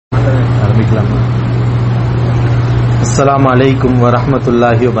ஆரம்பிக்கலாமா? அஸ்ஸலாமு அலைக்கும்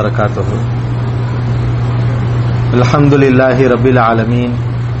வரஹ்மத்துல்லாஹி வபரகாத்துஹு. அல்ஹம்துலில்லாஹி ரப்பில் ஆலமீன்.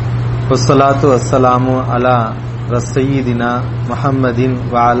 வஸ்ஸலாத்து வஸ்ஸலாமு அலா ரஸய்யிதினா முஹம்மதின்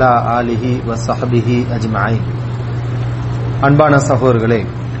வ அலா ஆலிஹி வ ஸஹ்பிஹி அஜ்மஈன். அன்பான சகோதரர்களே,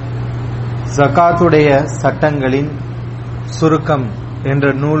 ஜகாத்துடைய சட்டங்களின் சுருக்கம் என்ற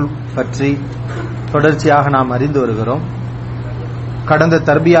நூல் பற்றி தொடர்ச்சியாக நாம் அறிந்து வருகிறோம். கடந்த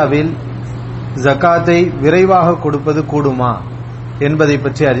தர்பியாவில் ஜகாத்தை விரைவாக கொடுப்பது கூடுமா என்பதை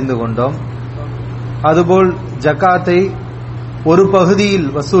பற்றி அறிந்து கொண்டோம். அதுபோல் ஜகாத்தை ஒரு பகுதியில்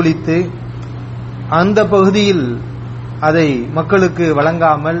வசூலித்து அந்த பகுதியில் அதை மக்களுக்கு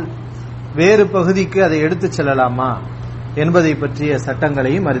வழங்காமல் வேறு பகுதிக்கு அதை எடுத்துச் செல்லலாமா என்பதை பற்றிய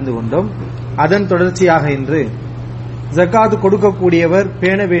சட்டங்களையும் அறிந்து கொண்டோம். அதன் தொடர்ச்சியாக இன்று ஜகாத் கொடுக்கக்கூடியவர்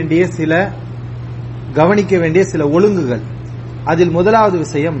பேண வேண்டிய சில கவனிக்க வேண்டிய சில ஒழுங்குகள். அதில் முதலாவது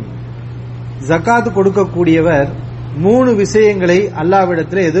விஷயம், ஜகாத் கொடுக்கக்கூடியவர் 3 விஷயங்களை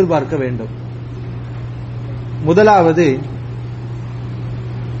அல்லாஹ்விடத்தில் எதிர்பார்க்க வேண்டும். முதலாவது,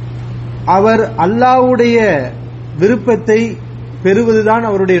 அவர் அல்லாஹ்வுடைய விருப்பத்தை பெறுவதுதான்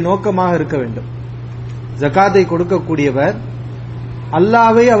அவருடைய நோக்கமாக இருக்க வேண்டும். ஜகாத்தை கொடுக்கக்கூடியவர்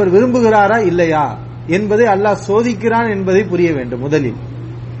அல்லாஹ்வை அவர் விரும்புகிறாரா இல்லையா என்பதை அல்லாஹ் சோதிக்கிறான் என்பதை புரிய வேண்டும் முதலில்.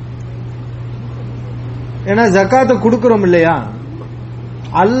 ஏன்னா ஜகாத்தை கொடுக்கிறோம் இல்லையா,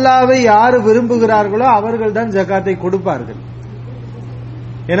 அல்லாஹ்வை யாரு விரும்புகிறார்களோ அவர்கள் தான் ஜகாத்தை கொடுப்பார்கள்.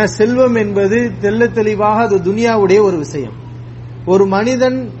 ஏன்னா செல்வம் என்பது தெள்ள தெளிவாக அது துனியாவுடைய ஒரு விஷயம். ஒரு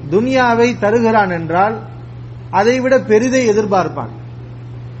மனிதன் துனியாவை தருகிறான் என்றால் அதைவிட பெரிதை எதிர்பார்ப்பான்.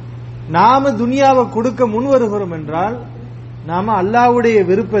 நாம துனியாவை கொடுக்க முன் வருகிறோம் என்றால் நாம அல்லாஹ்வுடைய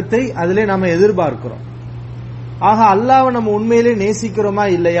விருப்பத்தை அதிலே நாம எதிர்பார்க்கிறோம். ஆக அல்லாஹ்வை நம்ம உண்மையிலே நேசிக்கிறோமா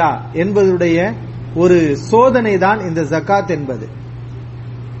இல்லையா என்பதுடைய ஒரு சோதனை தான் இந்த ஜகாத் என்பது.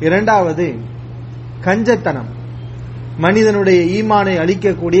 இரண்டாவது, கஞ்சத்தனம், மனிதனுடைய ஈமானை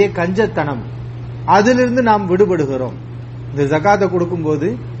அளிக்கக்கூடிய கஞ்சத்தனம், அதிலிருந்து நாம் விடுபடுகிறோம். இந்த ஜகாத்தை கொடுக்கும் போது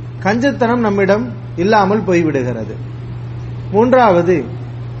கஞ்சத்தனம் நம்மிடம் இல்லாமல் போய்விடுகிறது. மூன்றாவது,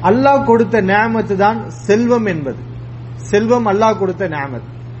 அல்லாஹ் கொடுத்த நிஅமத்து தான் செல்வம் என்பது. செல்வம் அல்லாஹ் கொடுத்த நிஅமத்.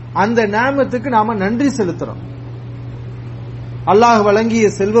 அந்த நிஅமத்துக்கு நாம நன்றி செலுத்துறோம். அல்லாஹ் வழங்கிய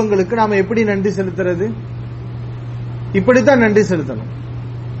செல்வங்களுக்கு நாம எப்படி நன்றி செலுத்துறது? இப்படித்தான் நன்றி செலுத்தணும்.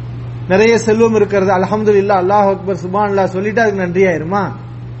 நிறைய செல்வம் இருக்கிறது, அல்ஹம்துலில்லாஹ், அல்லாஹ் அக்பர், சுப்ஹானல்லாஹ் சொல்லிட்டு அதுக்கு நன்றி ஆயிருமா?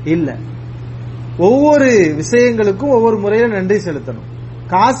 இல்ல. ஒவ்வொரு விஷயங்களுக்கும் ஒவ்வொரு முறையில நன்றி செலுத்தணும்.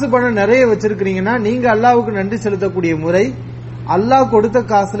 காசு பணம் நிறைய வச்சிருக்கீங்கன்னா நீங்க அல்லாஹ்வுக்கு நன்றி செலுத்தக்கூடிய முறை, அல்லாஹ் கொடுத்த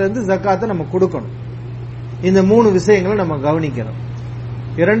காசுல இருந்து ஜகாத்தை நம்ம கொடுக்கணும். இந்த 3 விஷயங்களை நம்ம கவனிக்கணும்.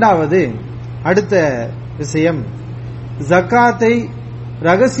 இரண்டாவது, அடுத்த விஷயம், ஜகாத்தை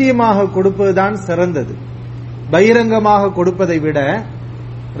ரகசியமாக கொடுப்பதுதான் சிறந்தது. பகிரங்கமாக கொடுப்பதை விட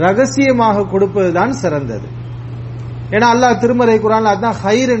ரகசியமாக கொடுப்பதுதான் சிறந்தது. ஏன்னா அல்லாஹ் திருமறை குர்ஆன்ல அதான்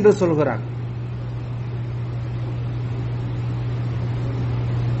ஹைர் என்று சொல்கிறான்.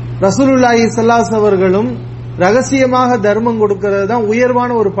 ரசூலுல்லாஹி ஸல்லல்லாஹு அலைஹி அவர்களும் ரகசியமாக தர்மம் கொடுக்கிறது தான் உயர்வான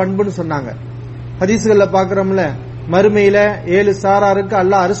ஒரு பண்புன்னு சொன்னாங்க. ஹதீஸ்கள்ல பாக்குறோம்ல, மறுமையில 7 சாராருக்கு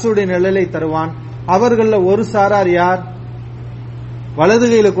அல்லாஹ் அரசுடைய நிழலை தருவான். அவர்கள ஒரு சாரார் யார்? வலது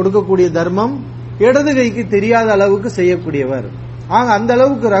கையில கொடுக்கக்கூடிய தர்மம் இடது கைக்கு தெரியாத அளவுக்கு செய்யக்கூடியவர். ஆக அந்த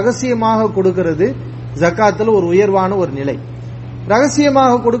அளவுக்கு ரகசியமாக கொடுக்கிறது ஜகாத்துல ஒரு உயர்வான ஒரு நிலை.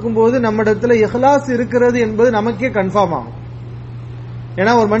 ரகசியமாக கொடுக்கும் போது நம்மிடத்துல இஹ்லாஸ் இருக்கிறது என்பது நமக்கே கன்ஃபார்ம் ஆகும்.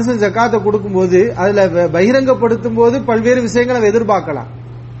 ஏன்னா ஒரு மனுஷன் ஜகாத்தை கொடுக்கும் போது அதுல பகிரங்கப்படுத்தும் போது பல்வேறு விஷயங்களை எதிர்பார்க்கலாம்.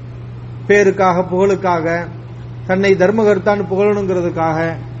 பேருக்காக, புகழுக்காக, தன்னை தர்மகர்த்தான்னு புகழணுங்கிறதுக்காக,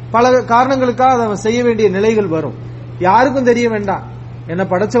 பல காரணங்களுக்காக அதை செய்ய வேண்டிய நிலைகள் வரும். யாருக்கும் தெரிய வேண்டாம், என்ன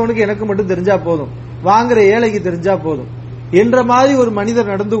படைச்சவனுக்கு எனக்கு மட்டும் தெரிஞ்சா போதும், வாங்குற ஏழைக்கு தெரிஞ்சா போதும் என்ற மாதிரி ஒரு மனிதர்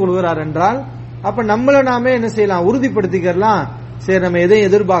நடந்து கொள்கிறார் என்றால், அப்ப நம்மள நாமே என்ன செய்யலாம், உறுதிப்படுத்திக்கலாம். சரி, நம்ம எதையும்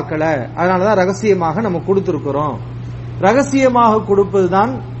எதிர்பார்க்கல, அதனாலதான் ரகசியமாக நம்ம கொடுத்திருக்கிறோம். ரகசியமாக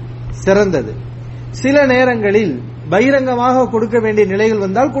கொடுப்பதுதான் சிறந்தது. சில நேரங்களில் பகிரங்கமாக கொடுக்க வேண்டிய நிலைகள்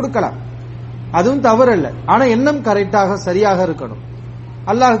வந்தால் கொடுக்கலாம், அதுவும் தவறல்ல. ஆனா எண்ணம் கரெக்டாக சரியாக இருக்கணும்.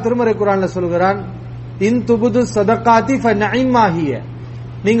 அல்லாஹ் திருமறை குர்ஆன்ல சொல்கிறான், இன் துபுது ஸதகாத்தி ஃபநஇமாஹிய,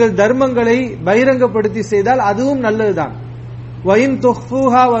 நீங்கள் தர்மங்களை பகிரங்கப்படுத்தி செய்தால் அதுவும் நல்லதுதான். வஇன்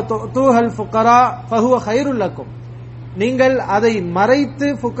துஃபூஹா வ துஅதுல் ஃபுகரா ஃபஹுவ கைருல் லக்கும், நீங்கள் அதை மறைத்து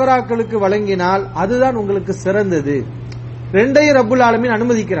ஃபுகராக்களுக்கு வழங்கினால் அதுதான் உங்களுக்கு சிறந்தது. ரெண்டையும் ரப்புல் ஆலமீன்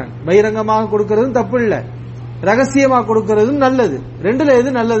அனுமதிக்கிறான். பகிரங்கமாக கொடுக்கிறதும் தப்பு இல்ல, ரகசியமா கொடுக்கிறதும் நல்லது. ரெண்டுல எது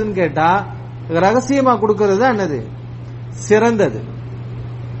நல்லதுன்னு கேட்டா ரகசியமா கொடுக்கிறது தான் என்னது சிறந்தது.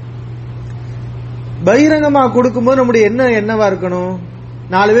 பகிரங்கமா கொடுக்கும்போது நம்முடைய எண்ணம் என்னவா இருக்கணும்?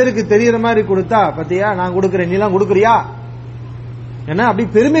 4 பேருக்கு தெரியற மாதிரி கொடுத்தா, பத்தியா நான் கொடுக்கிறேன், நீ எல்லாம் கொடுக்கறியா, ஏன்னா அப்படி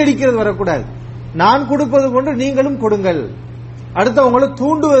பெருமை அடிக்கிறது வரக்கூடாது. நான் கொடுப்பது கொண்டு நீங்களும் கொடுங்கள், அடுத்தவங்களை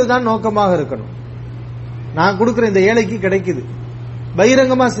தூண்டுவதுதான் நோக்கமாக இருக்கணும். நான் கொடுக்கிற இந்த ஏழைக்கு கிடைக்குது,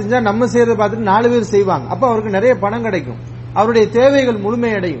 பகிரங்கமா செஞ்சா நம்ம செய்யறத பார்த்துட்டு 4 பேர் செய்வாங்க, அப்ப அவருக்கு நிறைய பணம் கிடைக்கும், அவருடைய தேவைகள்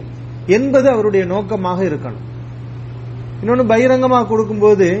முழுமையடையும் என்பது அவருடைய நோக்கமாக இருக்கணும். இன்னொன்னு, பகிரங்கமா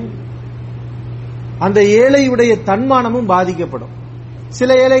கொடுக்கும்போது அந்த ஏழையுடைய தன்மானமும் பாதிக்கப்படும்.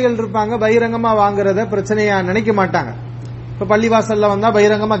 சில ஏழைகள் இருப்பாங்க, பகிரங்கமா வாங்குறத பிரச்சனையா நினைக்க மாட்டாங்க. இப்ப பள்ளிவாசல்ல வந்தா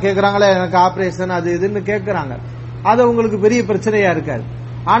பகிரங்கமா கேட்கறாங்களே, எனக்கு ஆபரேஷன் அது இதுன்னு கேட்கறாங்க, அது உங்களுக்கு பெரிய பிரச்சனையா இருக்காது.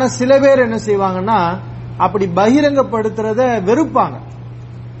 ஆனா சில பேர் என்ன செய்வாங்கன்னா, அப்படி பகிரங்கப்படுத்துறத வெறுப்பாங்க.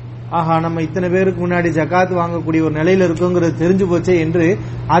 ஆஹா, நம்ம இத்தனை பேருக்கு முன்னாடி ஜகாத் வாங்கக்கூடிய ஒரு நிலையில இருக்குங்கிறது தெரிஞ்சு போச்சே என்று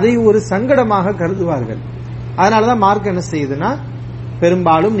அதை ஒரு சங்கடமாக கருதுவார்கள். அதனாலதான் மார்க் என்ன செய்யுதுன்னா,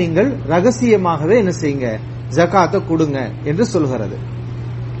 பெரும்பாலும் நீங்கள் ரகசியமாகவே என்ன செய்யுங்க, ஜகாத்தை கொடுங்க என்று சொல்கிறது.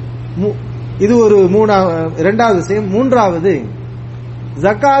 இது ஒரு இரண்டாவது விஷயம். மூன்றாவது,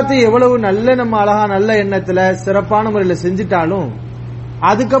 ஜகாத்து எவ்வளவு நல்ல நம்ம அழகா நல்ல எண்ணத்துல சிறப்பான முறையில் செஞ்சிட்டாலும்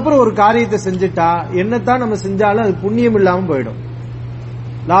அதுக்கப்புறம் ஒரு காரியத்தை செஞ்சுட்டா என்னத்தான் நம்ம செஞ்சாலும் அது புண்ணியம் இல்லாம போயிடும்.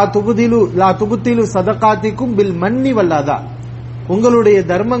 லா துபுத்திலு சதகாத்திக்கும் பில் மன்னி வல்லாதா, உங்களுடைய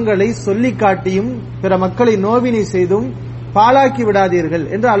தர்மங்களை சொல்லி காட்டியும் பிற மக்களை நோவினை செய்தும் பாழாக்கி விடாதீர்கள்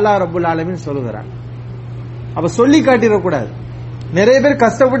என்று அல்லாஹ் ரப்புல் ஆலமீன் சொல்லுகிறார். அப்ப சொல்லி காட்டிடக்கூடாது. நிறைய பேர்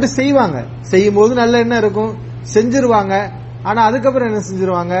கஷ்டப்பட்டு செய்வாங்க, செய்யும் போது நல்ல எண்ணம் இருக்கும், செஞ்சிருவாங்க. ஆனா அதுக்கப்புறம் என்ன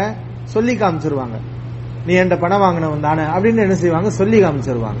செஞ்சிருவாங்க, சொல்லி காமிச்சிருவாங்க. நீ என்கிட்ட பணம் வாங்கினவன் தானே அப்படின்னு என்ன செய்வாங்க, சொல்லி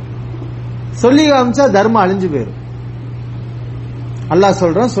காமிச்சிருவாங்க. சொல்லி காமிச்சா தர்மம் அழிஞ்சு போயிடும். அல்லாஹ்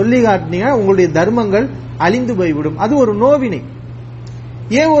சொல்றான், சொல்லி காட்டினீங்க உங்களுடைய தர்மங்கள் அழிந்து போய்விடும். அது ஒரு நோவினை.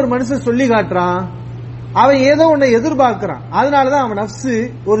 ஏன் ஒரு மனுஷன் சொல்லி காட்டுறான், அவன் ஏதோ ஒன்னை எதிர்பார்க்கிறான், அதனாலதான் அவன் நஃப்ஸ்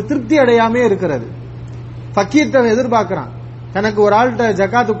ஒரு திருப்தி அடையாமே இருக்கிறது. ஃபக்கீர்ட்ட எதிர்பார்க்கிறான், தனக்கு ஒரு ஆள்கிட்ட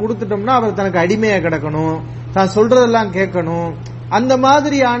ஜகாத்து கொடுத்துட்டோம்னா அவர் தனக்கு அடிமையா கிடக்கணும், தான் சொல்றதெல்லாம் கேட்கணும், அந்த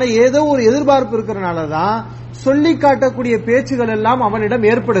மாதிரியான ஏதோ ஒரு எதிர்பார்ப்பு இருக்கிறனாலதான் சொல்லி காட்டக்கூடிய பேச்சுகள் எல்லாம் அவனிடம்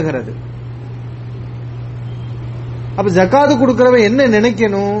ஏற்படுகிறது. அப்ப ஜகாத்து கொடுக்கிறவன் என்ன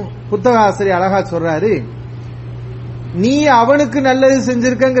நினைக்கணும், புத்தக ஆசிரியர் அழகா சொல்றாரு, நீ அவனுக்கு நல்லது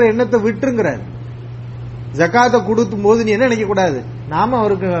செஞ்சிருக்கங்கிற எண்ணத்தை விட்டுருங்கிறார். ஜகாத்தை கொடுக்கும் போது நீ என்ன நினைக்க கூடாது, நாம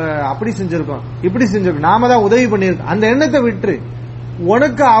அவருக்கு அப்படி செஞ்சிருக்கோம் இப்படி செஞ்சிருக்கோம், நாம தான் உதவி பண்ணிருக்கோம், அந்த எண்ணத்தை விட்டு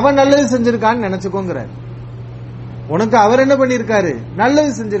உனக்கு அவன் நல்லது செஞ்சிருக்கான்னு நினைச்சுக்கோங்கிறார். உனக்கு அவர் என்ன பண்ணிருக்காரு,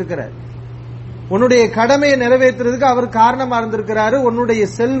 நல்லது செஞ்சிருக்கிறார், உன்னுடைய கடமையை நிறைவேற்றுறதுக்கு அவர் காரணமா இருந்திருக்கிறாரு, உன்னுடைய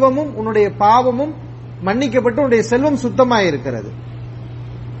செல்வமும் உன்னுடைய பாவமும் மன்னிக்கப்பட்டு உன்னுடைய செல்வம் சுத்தமாயிருக்கிறது,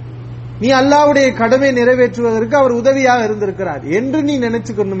 நீ அல்லாஹ்வுடைய கடமையை நிறைவேற்றுவதற்கு அவர் உதவியாக இருந்திருக்கிறார் என்று நீ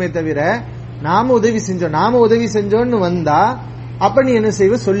நினைச்சுக்கணுமே தவிர நாம உதவி செஞ்சோம்னு வந்தா அப்ப நீ என்ன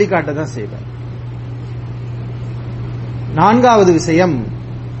செய்வ, சொல்லி காட்டதான் செய்வ. நான்காவது விஷயம்,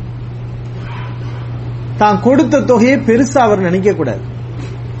 தான் கொடுத்த தொகையை பெருசா அவர் நினைக்க கூடாது.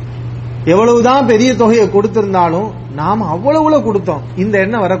 எவ்வளவுதான் பெரிய தொகையை கொடுத்திருந்தாலும் நாம அவ்வளவுல கொடுத்தோம் இந்த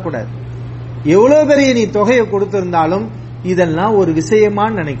எண்ணம் வரக்கூடாது. எவ்வளவு பெரிய நீ தொகையை கொடுத்திருந்தாலும் இதெல்லாம் ஒரு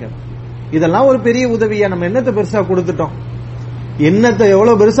விஷயமான்னு நினைக்கணும். இதெல்லாம் ஒரு பெரிய உதவியா, நம்ம என்னத்தை பெருசா கொடுத்துட்டோம், என்னத்தை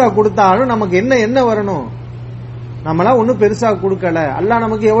எவ்வளவு பெருசா கொடுத்தாலும் நமக்கு என்ன வரணும், நம்மளாம் ஒன்னும் பெருசா கொடுக்கல, அல்லாஹ்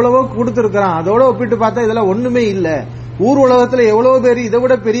நமக்கு எவ்வளவோ கொடுத்திருக்கிறான், அதோட ஒப்பிட்டு பார்த்தா இதெல்லாம் ஒண்ணுமே இல்ல, ஊர் உலகத்துல எவ்வளவு பேர் இதை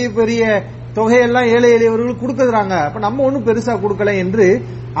விட பெரிய பெரிய தொகையெல்லாம் ஏழை எளியவர்களுக்கு கொடுக்கறாங்க, அப்ப நம்ம ஒன்னும் பெருசா கொடுக்கல என்று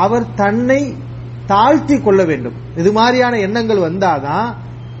அவர் தன்னை தாழ்த்தி கொள்ள வேண்டும். இது மாதிரியான எண்ணங்கள் வந்தாதான்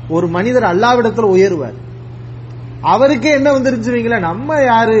ஒரு மனிதர் அல்லாஹ்விடத்துல உயர்வார். அவருக்கே என்ன வந்துருச்சுவீங்களா, நம்ம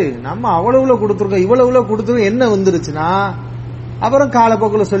யாரு, நம்ம அவ்வளவுல கொடுத்துருக்கோம் இவ்வளவுல கொடுத்துருக்கோம் என்ன வந்துருச்சுன்னா அப்புறம்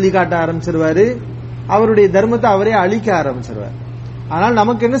காலப்போக்குல சொல்லி காட்ட ஆரம்பிச்சிருவாரு, அவருடைய தர்மத்தை அவரே அழிக்க ஆரம்பிச்சிருவார். ஆனால்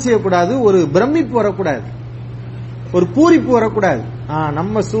நமக்கு என்ன செய்யக்கூடாது, ஒரு பிரமிப்பு வரக்கூடாது, ஒரு பூரிப்பு வரக்கூடாது,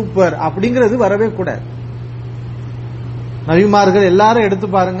 நம்ம சூப்பர் அப்படிங்கிறது வரவே கூடாது. நபிமார்கள் எல்லாரும் எடுத்து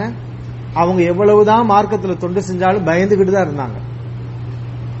பாருங்க, அவங்க எவ்வளவுதான் மார்க்கத்துல தொண்டு செஞ்சாலும் பயந்துகிட்டு தான் இருந்தாங்க.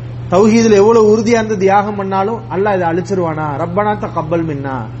 தௌஹீதுல எவ்வளவு உறுதியா இருந்து தியாகம் பண்ணாலும் அல்லாஹ் இதை அழிச்சிருவானா, ரப்பனா தகப்பல்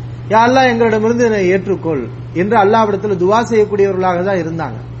மின்னா, யா அல்லாஹ் எங்களிடமிருந்து ஏற்றுக்கொள் என்று அல்லாஹ்விடத்துல துவா செய்யக்கூடியவர்களாக தான்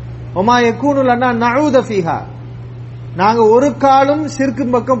இருந்தாங்க. ஒமா யகூனு லனா நஊத ஃபீஹா, நாங்க ஒரு காலம் ஷிர்க்கு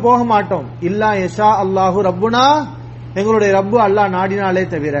பக்கம் போக மாட்டோம், இல்லா யஷா அல்லாஹு ரப்புனா, எங்களுடைய ரப்பு அல்லாஹ் நாடினாலே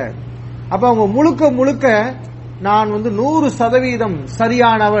தவிர. அப்ப அவங்க முழுக்க முழுக்க நான் 100%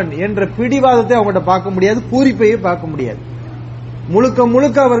 சரியானவன் என்ற பிடிவாதத்தை அவங்கள்ட்ட பார்க்க முடியாது, பூரிப்பையே பார்க்க முடியாது. முழுக்க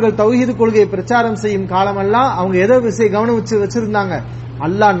முழுக்க அவர்கள் தௌஹீது கொள்கையை பிரச்சாரம் செய்யும் காலமெல்லாம் அவங்க எதை விஷயம் கவனம் வச்சிருந்தாங்க,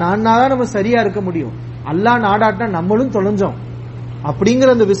 அல்லாஹ் நாடாதான் நம்ம சரியா இருக்க முடியும், அல்லாஹ் நாடாட்டா நம்மளும் தொலைஞ்சோம்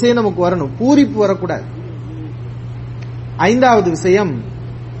அப்படிங்கிற அந்த விஷயம் நமக்கு வரணும், பூரிப்பு வரக்கூடாது. ஐந்தாவது விஷயம்,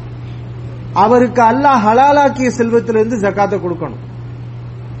 அவருக்கு அல்லாஹ் ஹலாலாக்கிய செல்வத்திலிருந்து ஜகாத்தை கொடுக்கணும்.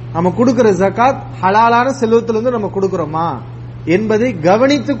 நம்ம கொடுக்கிற ஜகாத் ஹலாலான செல்வத்திலிருந்து நம்ம கொடுக்கிறோமா, என்பதை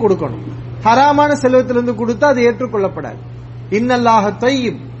கவனித்து கொடுக்கணும். ஹராமான செல்வத்திலிருந்து கொடுத்தா அது ஏற்றுக்கொள்ளப்படாது. இன்னல்லாஹ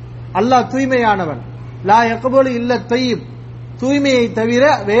தய்யிப், அல்லாஹ் தூய்மையானவன். லா யக்பலு இல்ல தய்யிப், தூய்மையை தவிர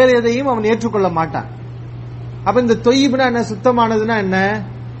வேற எதையும் அவன் ஏற்றுக்கொள்ள மாட்டான். அப்ப இந்த தொய்யிப்னா என்ன, சுத்தமானதுன்னா என்ன,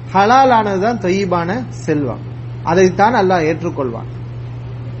 ஹலாலானதுதான் தொய்யிபான செல்வம். அதைத்தான் அல்லாஹ் ஏற்றுக்கொள்வான்.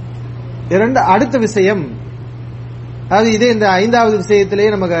 அடுத்த விஷயம், அதாவது இதே இந்த 5வது விஷயத்திலேயே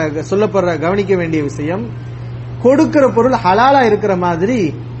நமக்கு சொல்லப்படுற கவனிக்க வேண்டிய விஷயம், கொடுக்கிற பொருள் ஹலாலா இருக்கிற மாதிரி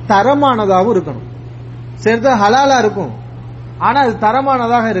தரமானதாகவும் இருக்கணும். சேர்த்து ஹலாலா இருக்கும், ஆனா அது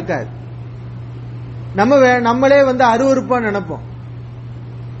தரமானதாக இருக்காது. நம்மளே அருவருப்பா நினைப்போம்,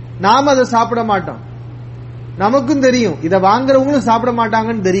 நாம அதை சாப்பிட மாட்டோம். நமக்கும் தெரியும் இதை வாங்குறவங்களும் சாப்பிட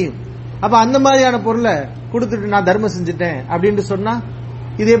மாட்டாங்கன்னு தெரியும். அப்ப அந்த மாதிரியான பொருளை கொடுத்துட்டு நான் தர்மம் செஞ்சுட்டேன் அப்படின்னு சொன்னா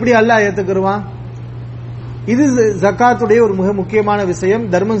இது எப்படி அல்லாஹ் ஏத்துக்குருவான்? இது ஜக்காத்துடைய ஒரு மிக முக்கியமான விஷயம்,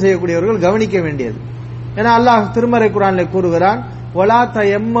 தர்மம் செய்யக்கூடியவர்கள் கவனிக்க வேண்டியது. ஏன்னா அல்லாஹ் திருமறை குர்ஆன்ல கூறுகிறான், வலா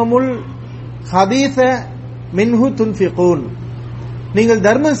தயம்மமுல் ஹபீஸ மின்ஹு துன்ஃபிகூன், நீங்கள்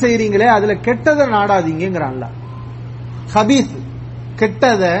தர்மம் செய்றீங்களே அதுல கெட்டதை நாடாதீங்கிறான் அல்லாஹ். ஹபீஸ்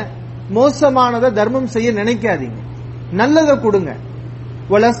கெட்டத, மோசமானதை தர்மம் செய்ய நினைக்காதீங்க, நல்லதை கொடுங்க.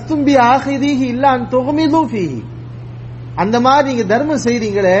 வலஸ்தும் பி ஆகிதீஹி இல்லா அன் துக்மிது ஃபீஹி, அந்த மாதிரி நீங்க தர்மம்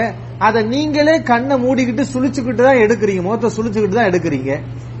செய்றீங்களே அதை நீங்களே கண்ணை மூடிக்கிட்டு சுழிச்சுக்கிட்டு தான் எடுக்கிறீங்க, முகத்தை சுழிச்சுக்கிட்டு தான் எடுக்கிறீங்க.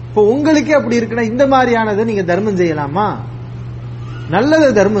 இப்போ உங்களுக்கே அப்படி இருக்குன்னா இந்த மாதிரியானதை நீங்க தர்மம் செய்யலாமா? நல்லதை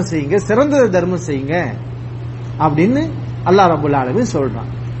தர்மம் செய்யுங்க, சிறந்ததை தர்மம் செய்யுங்க அப்படின்னு அல்லாஹ் ரப்பல் ஆலமீன்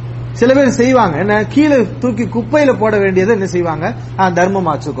சொல்றான். சில பேர் செய்வாங்க என்ன, கீழே தூக்கி குப்பையில போட வேண்டியதை என்ன செய்வாங்க, தர்மம்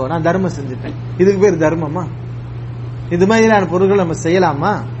ஆச்சுக்கோ, நான் தர்மம் செஞ்சுட்டேன். இதுக்கு பேர் தர்மமா? இது மாதிரியான பொருட்கள் நம்ம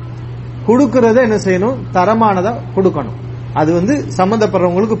செய்யலாமா? கொடுக்கறத என்ன செய்யணும், தரமானதா கொடுக்கணும். அது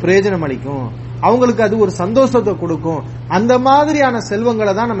சம்பந்தப்படுறவங்களுக்கு பிரயோஜனம் அளிக்கும், அவங்களுக்கு அது ஒரு சந்தோஷத்தை கொடுக்கும். அந்த மாதிரியான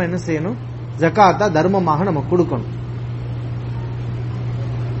செல்வங்களை தான் நம்ம என்ன செய்யணும், ஜகாத்தா தர்மமாக நம்ம கொடுக்கணும்.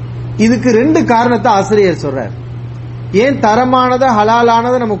 இதுக்கு 2 காரணத்தை ஆசிரியர் சொல்றார். ஏன் தரமானதை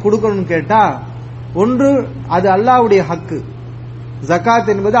ஹலாலானதை நம்ம கொடுக்கணும்னு கேட்டா, ஒன்று அது அல்லாஹ்வுடைய ஹக்கு.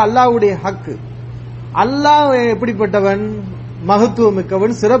 ஜகாத் என்பது அல்லாஹ்வுடைய ஹக்கு. அல்லாஹ் எப்படிப்பட்டவன், மகத்துவம்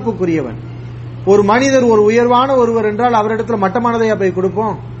மிக்கவன், சிறப்புக்குரியவன். ஒரு மனிதர் ஒரு உயர்வான ஒருவர் என்றால் அவரிடத்துல மட்டமானதையா போய்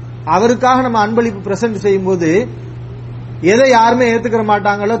கொடுப்போம்? அவருக்காக நம்ம அன்பளிப்பு பிரசன்ட் செய்யும் போது எதை யாருமே ஏத்துக்கிற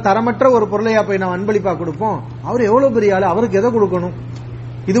மாட்டாங்களோ தரமற்ற ஒரு பொருளையா போய் நம்ம அன்பளிப்பா கொடுப்போம்? அவர் எவ்வளவு பெரிய ஆளு, அவருக்கு எதை கொடுக்கணும்,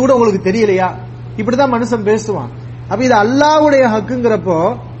 இது கூட உங்களுக்கு தெரியலையா? இப்படிதான் மனுஷன் பேசுவான். அப்ப இது அல்லாஹ்வுடைய ஹக்குங்கிறப்போ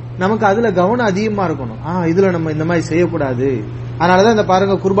நமக்கு அதுல கவனம் அதிகமா இருக்கணும். இதுல நம்ம இந்த மாதிரி செய்யக்கூடாது. அதனாலதான் இந்த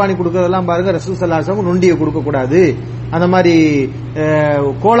பாருங்க, குர்பானி கொடுக்கறதெல்லாம் பாருங்க, ரசூல் ஸல்லல்லாஹு அலைஹி வஸல்லம் நொண்டியை கொடுக்க கூடாது, அந்த மாதிரி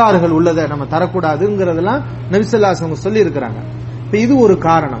கோளாறுகள் உள்ளதை நம்ம தரக்கூடாதுங்கிறதெல்லாம் நபி ஸல்லல்லாஹு அலைஹி வஸல்லம் சொல்லி இருக்கிறாங்க. இப்ப இது ஒரு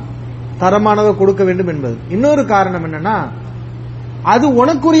காரணம், தரமானதை கொடுக்க வேண்டும் என்பது. இன்னொரு காரணம் என்னன்னா, அது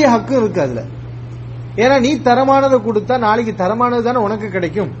உனக்குரிய ஹக்கு இருக்கு அதுல. ஏன்னா நீ தரமானதை கொடுத்தா நாளைக்கு தரமானது தானே உனக்கு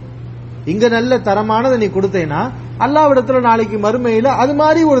கிடைக்கும். இங்க நல்ல தரமானதை நீ கொடுத்தேன்னா அல்லாஹ்விடத்துல நாளைக்கு மறுமையில அது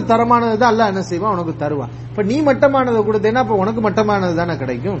மாதிரி ஒரு தரமானது தான் அல்லாஹ் என்ன செய்வான், உனக்கு தருவான். இப்ப நீ மட்டமானதை கொடுத்தேன்னா அப்ப உனக்கு மட்டமானது தானே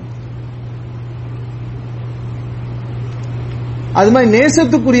கிடைக்கும். அது மாதிரி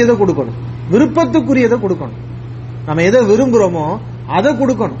நேசத்துக்குரியதை கொடுக்கணும், விருப்பத்துக்குரியதை கொடுக்கணும். நம்ம எதை விரும்புறோமோ அதை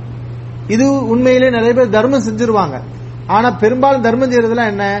கொடுக்கணும். இது உண்மையிலே நிறைய பேர் தர்மம் செஞ்சிருவாங்க. ஆனா பெரும்பாலும் தர்மம்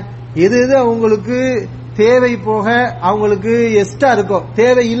செய்யறதுலாம் என்ன, எது எது அவங்களுக்கு தேவை போக அவங்களுக்கு எக்ஸ்ட்ரா இருக்கோ,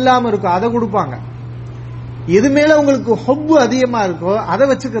 தேவை இல்லாம இருக்கோ அதை கொடுப்பாங்க. எது மேல உங்களுக்கு ஹொப்பு அதிகமா இருக்கோ அதை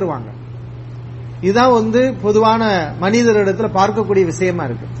வச்சுக்கிடுவாங்க. இதுதான் பொதுவான மனிதரிடத்துல பார்க்கக்கூடிய விஷயமா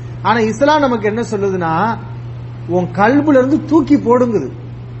இருக்கு. ஆனா இஸ்லாம் நமக்கு என்ன சொல்லுதுன்னா, உன் கல்புல இருந்து தூக்கி போடுங்குது.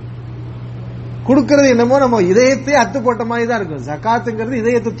 கொடுக்கறது என்னமோ நம்ம இதயத்தை அத்து போட்ட மாதிரி தான் இருக்கும். ஜகாத்துங்கிறது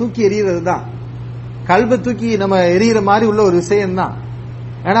இதயத்தை தூக்கி எறிகிறது தான், கல்பை தூக்கி நம்ம எரியிற மாதிரி உள்ள ஒரு விஷயம் தான்.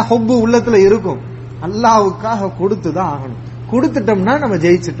 ஏன்னா ஹொப்பு உள்ளத்துல இருக்கும். அல்லாஹ்வுக்காக கொடுத்துதான் ஆகணும். கொடுத்துட்டோம்னா நம்ம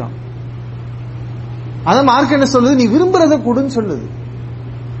ஜெயிச்சிட்டோம். அதான் மார்க் என்ன சொல்லுது, நீ விரும்புறத கொடுன்னு சொல்லுது.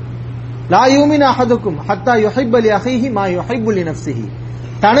 லா யூமினு அஹதுக்கும் ஹத்தா யுஹிப்ப லி அஹீஹி மா யுஹிப்பு லி நஃப்ஸிஹி,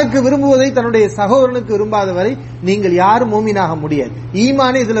 தனக்கு விரும்புவதை தன்னுடைய சகோதரனுக்கு விரும்பாத வரை நீங்கள் யாரும் மூமினாக முடியாது.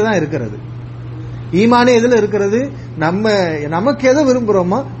 ஈமானே இதுலதான் இருக்கிறது. ஈமானே எதுல இருக்கிறது, நமக்கு எதை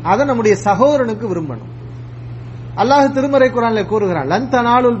விரும்புறோமோ அதை நம்முடைய சகோதரனுக்கு விரும்பணும். அல்லாஹ் திருமறை குர்ஆன்ல கூறுகிறான், லன்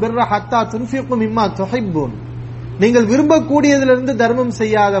தனாலுல் பிர்ர ஹத்தா துன்ஃபிகு மிம்மா துஹிப்பூன், நீங்கள் விரும்பக்கூடியதிலிருந்து தர்மம்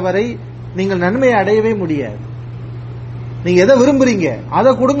செய்யாத வரை நீங்கள் நன்மையை அடையவே முடியாது. நீங்க எதை விரும்புறீங்க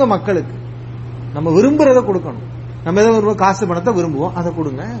அதை கொடுங்க மக்களுக்கு. நம்ம விரும்புறத கொடுக்கணும். நம்ம எதை விரும்புவோம், காசு பணத்தை விரும்புவோம், அதை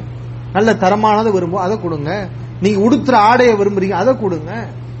கொடுங்க. நல்ல தரமானதை விரும்புவோம், அதை கொடுங்க. நீங்க உடுத்துற ஆடையை விரும்புறீங்க, அதை கொடுங்க.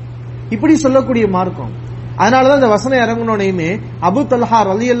 இப்படி சொல்லக்கூடிய மார்க்கம். அதனாலதான் இந்த வசனம் இறங்கணும்னே அபு தல்ஹா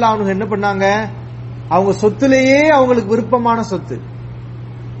ரலியல்லாஹு அன்ஹு என்ன பண்ணாங்க, அவங்க சொத்துலேயே அவங்களுக்கு விருப்பமான சொத்து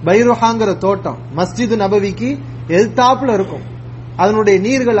பைருஹாங்கிற தோட்டம், மஸ்ஜித் நபவிக்கு எதிர்த்தாப்புல இருக்கும். அதனுடைய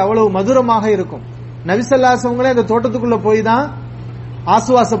நீர்கள் அவ்வளவு மதுரமாக இருக்கும். நபி ஸல்லல்லாஹு அலைஹி வஸல்லம் அந்த தோட்டத்துக்குள்ள போய் தான்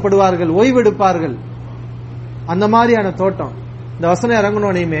ஆசுவாசப்படுவார்கள், ஓய்வெடுப்பார்கள். அந்த மாதிரியான தோட்டம். இந்த வசனம்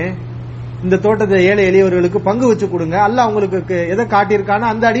இறங்கணுமே, இந்த தோட்டத்தை ஏழை எளியவர்களுக்கு பங்கு வச்சு கொடுங்க, அல்லாஹ் உங்களுக்கு எதை காட்டியிருக்கானோ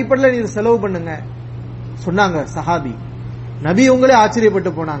அந்த அடிப்படையில் நீங்க செலவு பண்ணுங்க சொன்னாங்க சஹாபி. நபி உங்களே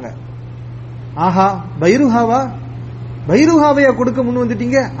ஆச்சரியப்பட்டு போனாங்க. ஆஹா, பைருஹாவையா கொடுக்க முன்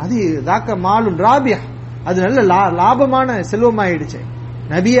வந்துட்டீங்க, அது தாக்க மாலும் ராபியா, அது நல்ல லாபமான செல்வம் ஆயிடுச்சு.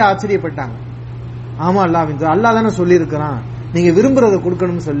 நபியே ஆச்சரியப்பட்டாங்க. ஆமா, அல்லாஹ் தானே சொல்லி இருக்கிறான் நீங்க விரும்புறத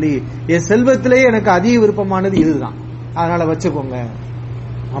கொடுக்கணும்னு சொல்லி, என் செல்வத்திலேயே எனக்கு அதிக விருப்பமானது இதுதான், அதனால வச்சுக்கோங்க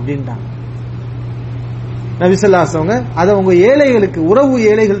அப்படின்ட்டாங்க. நபி ஸல்லல்லாஹு அலைஹி வஸல்லம் அத உங்க ஏழைகளுக்கு, உறவு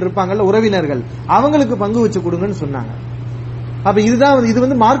ஏழைகள் இருப்பாங்கல்ல, உறவினர்கள், அவங்களுக்கு பங்கு வச்சு கொடுங்கன்னு சொன்னாங்க. அப்ப இதுதான் இது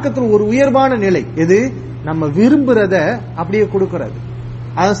வந்து மார்க்கத்தில் ஒரு உயர்வான நிலை. எது? நம்ம விரும்புறத அப்படியே கொடுக்கறது.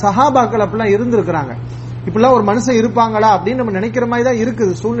 அது சஹாபாக்கள் அப்படிலாம் இருந்திருக்கிறாங்க. இப்பெல்லாம் ஒரு மனுஷன் இருப்பாங்களா அப்படின்னு நம்ம நினைக்கிற மாதிரி தான்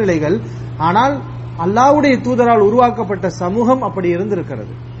இருக்குது சூழ்நிலைகள். ஆனால் அல்லாஹ்வுடைய தூதரால் உருவாக்கப்பட்ட சமூகம் அப்படி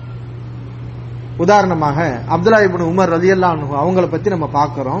இருந்திருக்கிறது. உதாரணமாக அப்துல்லாஹ் இப்னு உமர் ரலியல்லாஹு அன்ஹு அவங்கள பத்தி நம்ம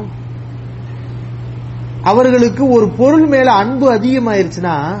பார்க்கிறோம். அவர்களுக்கு ஒரு பொருள் மேல அன்பு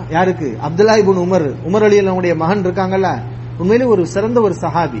அதிகமாயிருச்சுன்னா, யாருக்கு? அப்துல்லாஹ் இப்னு உமர் ரலியல்லாஹுடைய மகன் இருக்காங்கல்ல, உண்மையிலே ஒரு சிறந்த ஒரு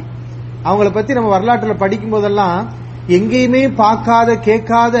சஹாபி. அவங்கள பத்தி நம்ம வரலாற்றுல படிக்கும் போதெல்லாம் எங்கேயுமே பார்க்காத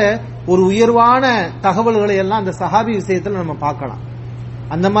கேட்காத ஒரு உயர்வான தகவல்களை எல்லாம் அந்த சஹாபி விஷயத்துல நம்ம பார்க்கலாம்.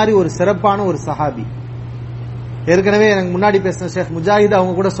 அந்த மாதிரி ஒரு சிறப்பான ஒரு சஹாபி. ஏற்கனவே எனக்கு முன்னாடி பேசின ஷேக் முஜாஹித்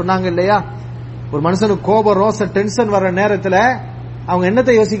அவங்க கூட சொன்னாங்க இல்லையா, ஒரு மனுஷனுக்கு கோபம், ரோச, டென்ஷன் வர்ற நேரத்துல அவங்க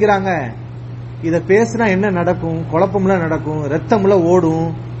என்னத்தை யோசிக்கிறாங்க? இத பேசினா என்ன நடக்கும்? குழப்பம்ல நடக்கும், ரத்தம்ல ஓடும்.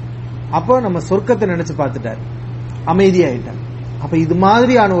 அப்போ நம்ம சொர்க்கத்தை நினைச்சு பார்த்துட்டார், அமைதியாயிட்டார். அப்ப இது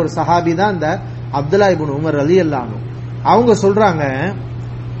மாதிரியான ஒரு சஹாபி தான் இந்த அப்துல்லாஹ் இப்னு உமர் ரலியல்லாஹு அன்ஹு. அவங்க சொல்றாங்க,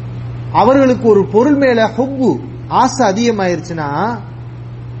 அவர்களுக்கு ஒரு பொருள் மேல ஹுப்பு, ஆசை அதிகமாயிருச்சுன்னா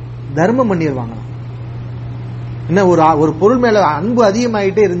தர்மம் பண்ணிடுவாங்க. என்ன, ஒரு பொருள் மேல அன்பு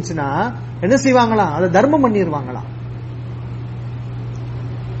அதிகமாயிட்டே இருந்துச்சுன்னா என்ன செய்வாங்களாம்? அதை தர்மம் பண்ணிடுவாங்களாம்.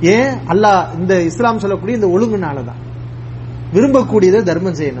 ஏன்? அல்லாஹ் இந்த இஸ்லாம் சொல்லக்கூடிய இந்த ஒழுங்குனாலதான். விரும்பக்கூடியதை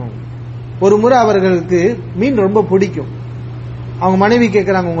தர்மம் செய்யணும். ஒரு முறை அவர்களுக்கு மீன் ரொம்ப பிடிக்கும். அவங்க மனைவி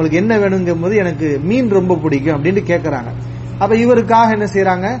கேட்கறாங்க, உங்களுக்கு என்ன வேணுங்கும் போது, எனக்கு மீன் ரொம்ப பிடிக்கும் அப்படின்னு கேட்கறாங்க. அப்ப இவருக்காக என்ன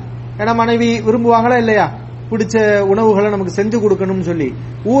செய்யறாங்க? ஏன்னா மனைவி விரும்புவாங்களா இல்லையா, பிடிச்ச உணவுகளை நமக்கு செஞ்சு கொடுக்கணும்னு சொல்லி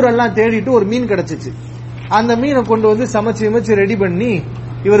ஊரெல்லாம் தேடிட்டு ஒரு மீன் கிடைச்சிச்சு. அந்த மீனை கொண்டு வந்து சமைச்சு ரெடி பண்ணி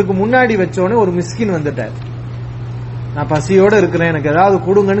இவருக்கு முன்னாடி வச்சோடனே ஒரு மிஸ்கின் வந்துட்டார். நான் பசியோட இருக்கிறேன், எனக்கு ஏதாவது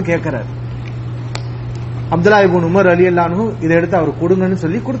கொடுங்கன்னு கேட்கிறார். அப்துல்லாஹ் இப்னு உமர் ரலியல்லாஹு அன்ஹு இதை எடுத்து அவர் கொடுங்கன்னு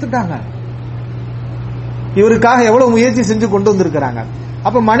சொல்லி கொடுத்துட்டாங்க. இவருக்காக எவ்வளவு முயற்சி செஞ்சு கொண்டு வந்திருக்கிறாங்க.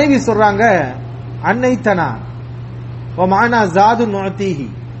 அப்ப மனைவி சொல்றாங்க, அன்னைத்தனா மானா ஜாது நுஅதீஹி,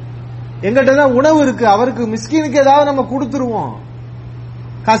 எங்கிட்ட தான் உணவு இருக்கு, அவருக்கு மிஸ்கீனுக்கு ஏதாவது நம்ம கொடுத்துருவோம்.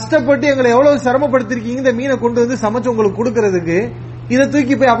 கஷ்டப்பட்டு எங்களை எவ்வளவு சிரமப்படுத்திருக்கீங்க, இந்த மீனை கொண்டு வந்து சமைச்சு உங்களுக்கு கொடுக்கறதுக்கு, இதை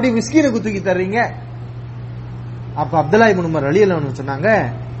தூக்கி போய் அப்படி மிஸ்கீனுக்கு தூக்கி தர்றீங்க. அப்ப அப்துல்லாஹ் இப்னு உமர் ரலியல்லாஹு அன்ஹு சொன்னாங்க,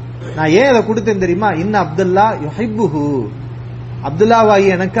 நான் ஏன் அதை கொடுத்தேன் தெரியுமா? இன்ன அப்துல்லா யுஹிப்புஹு,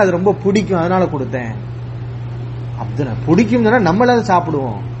 அப்துல்லாஹ் எனக்கு அது ரொம்ப பிடிக்கும், அதனால கொடுத்தேன். அப்துல்லா பிடிக்கும் நம்மள அதை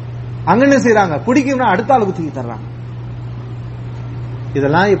சாப்பிடுவோம். அங்க என்ன செய்யறாங்க? பிடிக்கும்னா அடுத்த ஆளுக்கு தூக்கி தர்றாங்க.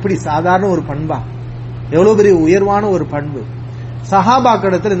 இதெல்லாம் எப்படி சாதாரண ஒரு பண்பா? எவ்வளவு பெரிய உயர்வான ஒரு பண்பு.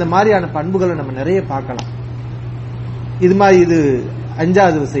 சஹாபாக்களிடத்தில் இந்த மாதிரியான பண்புகளை நம்ம நிறைய பார்க்கலாம். இது மாதிரி, இது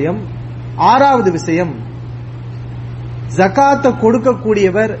 5வது விஷயம். 6வது விஷயம், ஜகாத்தை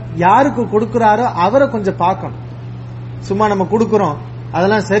கொடுக்கக்கூடியவர் யாருக்கு கொடுக்கிறாரோ அவரை கொஞ்சம் பார்க்கணும். சும்மா நம்ம கொடுக்கிறோம்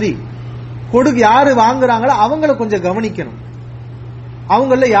அதெல்லாம் சரி, யாரு வாங்குறாங்களோ அவங்கள கொஞ்சம் கவனிக்கணும்.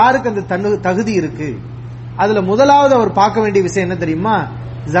 அவங்கள யாருக்கு அந்த தகுதி இருக்கு. அதுல முதலாவது அவர் பார்க்க வேண்டிய விஷயம் என்ன தெரியுமா?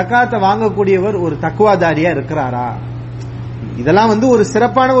 ஜகாத்தை வாங்கக்கூடியவர் ஒரு தக்குவாதாரியா இருக்கிறாரா. இதெல்லாம் வந்து ஒரு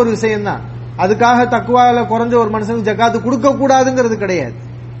சிறப்பான ஒரு விஷயம் தான். அதுக்காக தக்குவால குறைஞ்ச ஒரு மனுஷனுக்கு ஜகாத்து கொடுக்க கூடாதுங்கிறது கிடையாது.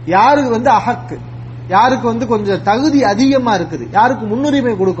 யாருக்கு வந்து அஹக்கு, யாருக்கு வந்து கொஞ்சம் தகுதி அதிகமா இருக்குது, யாருக்கு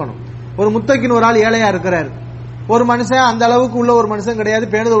முன்னுரிமை கொடுக்கணும். ஒரு முத்தக்கின் ஒரு ஆள் ஏழையா இருக்கிறார், ஒரு மனுஷன் அந்த அளவுக்கு உள்ள ஒரு மனுஷன் கிடையாது,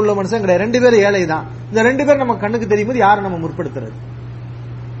 பேணுதல் உள்ள மனுஷன் கிடையாது, 2 பேரும் ஏழை தான். இந்த 2 பேர் நம்ம கண்ணுக்கு தெரியும் போது யாரை நம்ம முற்படுத்துறது?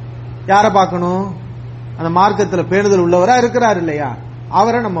 யாரை பார்க்கணும்? அந்த மார்க்கத்தில் பேணுதல் உள்ளவரா இருக்கிறார் இல்லையா,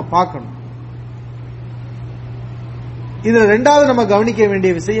 அவரை நம்ம பார்க்கணும். இதுல 2வது நம்ம கவனிக்க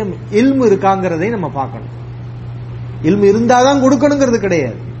வேண்டிய விஷயம், இல்மு இருக்காங்கிறதை நம்ம பார்க்கணும். இல்மு இருந்தாதான் கொடுக்கணுங்கிறது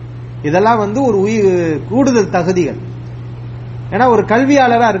கிடையாது. இதெல்லாம் வந்து ஒரு கூடுதல் தகுதிகள். ஏன்னா ஒரு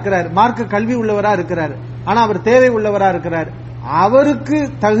கல்வியாளரா இருக்கிறார், மார்க்க கல்வி உள்ளவரா இருக்கிறார், ஆனா அவர் தேவை உள்ளவரா இருக்கிறார். அவருக்கு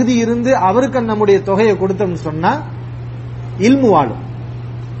தகுதி இருந்து அவருக்கு நம்முடைய தொகையை கொடுத்தோம்னு சொன்னா இல்மு வாழும்.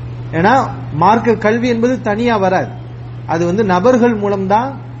 ஏன்னா மார்க்க கல்வி என்பது தனியா வராது, அது வந்து நபர்கள் மூலம்தான்,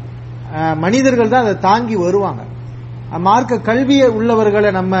 மனிதர்கள் தான் அதை தாங்கி வருவாங்க. மார்க்க கல்வியை உள்ளவர்களை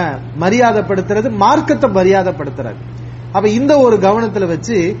நம்ம மரியாதைப்படுத்துறது மார்க்கத்தை மரியாதைப்படுத்துறது. அப்ப இந்த ஒரு கவனத்துல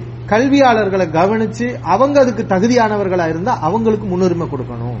வச்சு கல்வியாளர்களை கவனிச்சு அவங்க அதுக்கு தகுதியானவர்களா இருந்தா அவங்களுக்கு முன்னுரிமை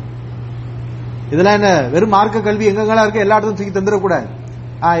கொடுக்கணும். இதெல்லாம் என்ன வெறும் மார்க்க கல்வி எங்கெல்லாம் இருக்கு எல்லா இடத்தும் தூக்கி தந்துடக்கூடாது.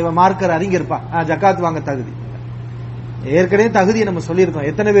 இவன் மார்க்கர் அறிஞர்ப்பா ஜக்காத் வாங்க தகுதி. ஏற்கனவே தகுதியை நம்ம சொல்லியிருக்கோம்.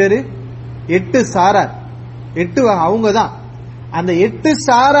 எத்தனை பேரு? 8 சாரார், 8 அவங்க தான். அந்த 8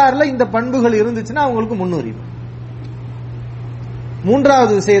 சாரார்ல இந்த பண்புகள் இருந்துச்சுன்னா அவங்களுக்கு முன்னுரிமை.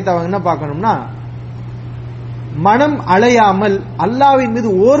 மூன்றாவது விஷயத்தை அவங்க என்ன பார்க்கணும்னா, மனம் அலையாமல் அல்லாஹ்வின் மீது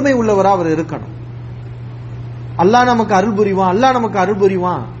ஓர்மை உள்ளவரா அவர் இருக்கணும். அல்லாஹ் நமக்கு அருள் புரிவான், அல்லாஹ் நமக்கு அருள்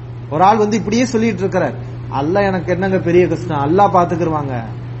புரிவான். ஒரு ஆள் இப்படியே சொல்லிட்டு இருக்கிறார், அல்லாஹ் எனக்கு என்னங்க பெரிய கஷ்டம், அல்லாஹ் பாத்துக்கிருவாங்க,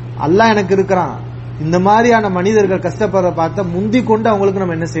 அல்லாஹ் எனக்கு இருக்கிறான். இந்த மாதிரியான மனிதர்கள் கஷ்டப்படுற பார்த்தா முந்தி கொண்டு அவங்களுக்கு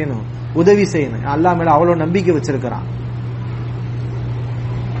நம்ம என்ன செய்யணும்? உதவி செய்யணும். அல்லாஹ் மேல அவ்வளவு நம்பிக்கை வச்சிருக்கிறான்.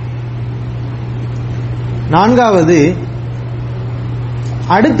 நான்காவது,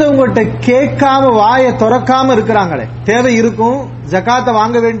 அடுத்தவங்கள்ட்ட கேட்காம வாயை திறக்காம இருக்கிறாங்களே, தேவை இருக்கும், ஜகாத்தை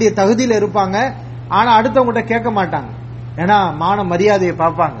வாங்க வேண்டிய தகுதியில இருப்பாங்க, ஆனா அடுத்தவங்கள்ட்ட கேட்க மாட்டாங்க. ஏன்னா மான மரியாதையை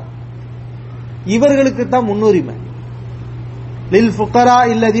பார்ப்பாங்க. இவர்களுக்கு தான் முன்னுரிமை. லில் ஃபுகரா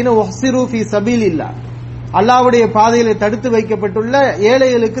இல்லதீன உஹ்சிரு ஃபீ சபீலில்லாஹ், அல்லாஹ்வுடைய பாதையிலே தடுத்து வைக்கப்பட்டுள்ள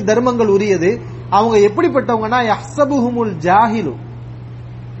ஏழைகளுக்கு தர்மங்கள் உரியது. அவங்க எப்படிப்பட்டவங்கன்னா, யஹ்சபுஹுமுல் ஜாஹிலு,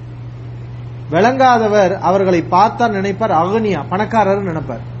 விளங்காதவர் அவர்களை பார்த்தா நினைப்பார் அகனியா, பணக்காரர்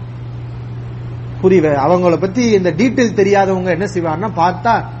நினைப்பார். புரியுது? அவங்கள பத்தி இந்த டீட்டெயில் தெரியாதவங்க என்ன செய்வார்னா,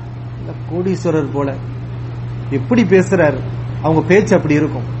 பார்த்தா இந்த கோடீஸ்வரர் போல எப்படி பேசுறாரு, அவங்க பேச்சு அப்படி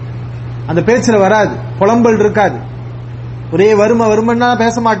இருக்கும். அந்த பேச்சுல வராது, புலம்பல் இருக்காது, ஒரே வறுமைன்னா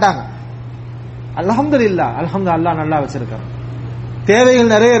பேச மாட்டாங்க. அல்ஹம்துலில்லாஹ், அல்ஹம்துலில்லாஹ் நல்லா வச்சிருக்காங்க.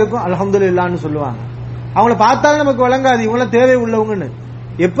 தேவைகள் நிறைய இருக்கும், அல்ஹம்துலில்லாஹ்னு சொல்லுவாங்க. அவங்கள பார்த்தாலும் நமக்கு விளங்காது இவங்கள தேவை உள்ளவங்கன்னு.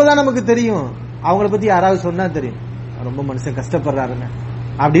 எப்பதான் நமக்கு தெரியும்? அவங்கள பத்தி யாராவது சொன்னா தெரியும், ரொம்ப மனுஷன் கஷ்டப்படுறாருங்க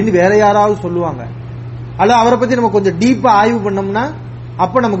அப்படின்னு வேற யாராவது சொல்லுவாங்க. அல்ல அவரை பத்தி நம்ம கொஞ்சம் டீப்பா ஆய்வு பண்ணோம்னா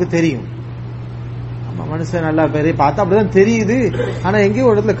அப்ப நமக்கு தெரியும், நம்ம மனுஷன் நல்லா பேரை பார்த்தா அப்படிதான் தெரியுது, ஆனா எங்கேயோ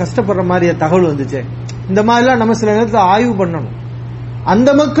ஒரு இடத்துல கஷ்டப்படுற மாதிரியே தகவல் வந்துச்சு. இந்த மாதிரிலாம் நம்ம சில நேரத்தில் ஆய்வு பண்ணணும். அந்த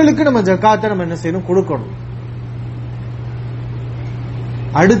மக்களுக்கு நம்ம ஜகாத்தை நம்ம என்ன செய்யணும்? கொடுக்கணும்.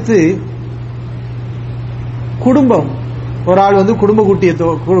 அடுத்து குடும்பம். ஒரு ஆள்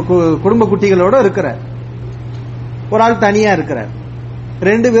குடும்ப குட்டிகளோட இருக்கிறார், ஒரு ஆள் தனியா இருக்கிறார்,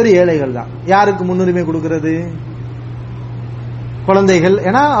 2 பேரும் ஏழைகள் தான். யாருக்கு முன்னுரிமை கொடுக்கிறது? குழந்தைகள்.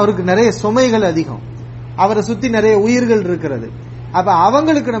 ஏன்னா அவருக்கு நிறைய சுமைகள் அதிகம், அவரை சுத்தி நிறைய உயிர்கள் இருக்கிறது. அப்ப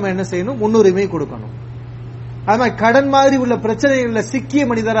அவங்களுக்கு நம்ம என்ன செய்யணும்? முன்னுரிமை கொடுக்கணும். அது மாதிரி கடன் மாதிரி உள்ள பிரச்சனைகள்ல சிக்கிய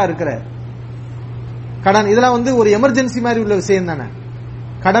மனிதரா இருக்கிறார். கடன் இதெல்லாம் ஒரு எமர்ஜென்சி மாதிரி உள்ள விஷயம் தானே.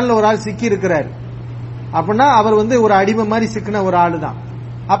 கடன்ல ஒரு ஆள் சிக்கி இருக்கிறார் அப்படின்னா அவர் ஒரு அடிமை மாதிரி சிக்கின ஒரு ஆளு தான்.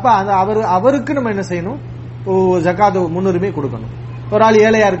 அப்ப அவருக்கு நம்ம என்ன செய்யணும்? ஜகாத் முன்னுரிமை கொடுக்கணும். ஒரு ஆள்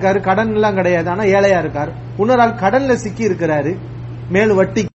ஏழையா இருக்காரு, கடன் எல்லாம் கிடையாது, ஆனா ஏழையா இருக்காரு. இன்னொரு ஆள் கடன்ல சிக்கி இருக்கிறாரு, மேலும்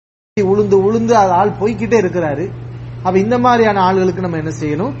வட்டி உளுந்து உளுந்து ஆள் போய்கிட்டே இருக்கிறாரு. அப்ப இந்த மாதிரியான ஆளுகளுக்கு நம்ம என்ன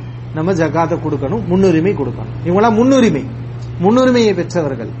செய்யணும்? நம்ம ஜகாத்தை கொடுக்கணும், முன்னுரிமை கொடுக்கணும். இவங்களாம் முன்னுரிமையை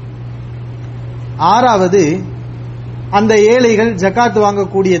பெற்றவர்கள். ஆறாவது, அந்த ஏழைகள், ஜகாத்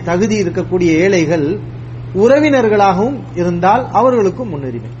வாங்கக்கூடிய தகுதி இருக்கக்கூடிய ஏழைகள் உறவினர்களாகவும் இருந்தால் அவர்களுக்கும்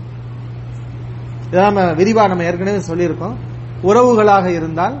முன்னுரிமை. இதெல்லாம் விரிவா நம்ம ஏற்கனவே சொல்லியிருக்கோம். உறவுகளாக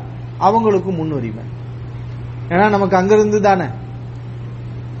இருந்தால் அவங்களுக்கும் முன்னுரிமை. ஏன்னா நமக்கு அங்கிருந்து தானே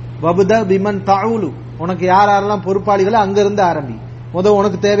வபுத பிமன் தாவுலு, உனக்கு யாரெல்லாம் பொறுப்பாளிகளோ அங்கிருந்து ஆரம்பி.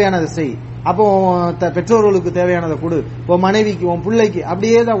 உனக்கு தேவையானதை செய், அப்போ பெற்றோர்களுக்கு தேவையானதை கொடு, உன் மனைவிக்கு, உன் பிள்ளைக்கு,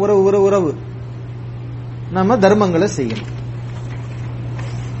 அப்படியே தான் உறவு நம்ம தர்மங்களை செய்யணும்.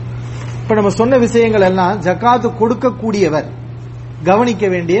 இப்ப நம்ம சொன்ன விஷயங்கள் எல்லாம் ஜகாத்து கொடுக்கக்கூடியவர் கவனிக்க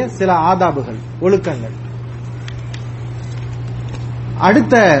வேண்டிய சில ஆதாபுகள், ஒழுக்கங்கள்.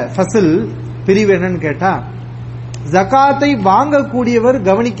 அடுத்த ஃபஸ்ல் பிரிவு என்னன்னு கேட்டா, ஜகாத்தை வாங்கக்கூடியவர்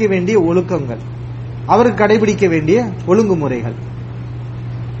கவனிக்க வேண்டிய ஒழுக்கங்கள், அவருக்கு கடைபிடிக்க வேண்டிய ஒழுங்குமுறைகள்.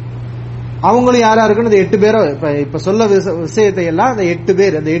 அவங்களும் யாரா இருக்குன்னு 8 பேரை இப்ப சொல்ல விஷயத்தை எல்லாம் அந்த 8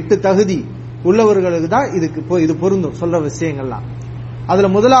 பேர், அந்த 8 தகுதி உள்ளவர்களுக்கு தான் இது பொருந்தும் சொல்ற விஷயங்கள்லாம். அதுல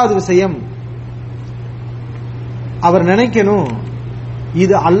முதலாவது விஷயம், அவர் நினைக்கணும்,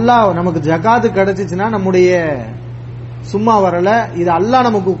 இது அல்லாஹ் நமக்கு ஜகாத்து கிடைச்சிச்சுன்னா நம்முடைய சும்மா வரல, இது அல்லாஹ்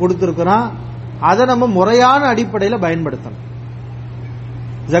நமக்கு கொடுத்திருக்கிறான், அதை நம்ம முறையான அடிப்படையில பயன்படுத்தணும்.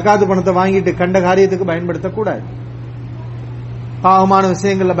 ஜகாத்து பணத்தை வாங்கிட்டு கண்ட காரியத்துக்கு பயன்படுத்தக்கூடாது, பாவமான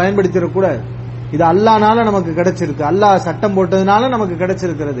விஷயங்கள்ல பயன்படுத்திடக்கூடாது. இது அல்லாஹ்னால நமக்கு கிடைச்சிருக்கு, அல்லாஹ் சட்டம் போட்டதுனால நமக்கு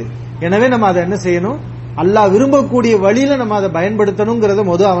கிடைச்சிருக்கிறது. எனவே நம்ம அதை என்ன செய்யணும்? அல்லாஹ் விரும்பக்கூடிய வழியில நம்ம அதை பயன்படுத்தணுங்கிறத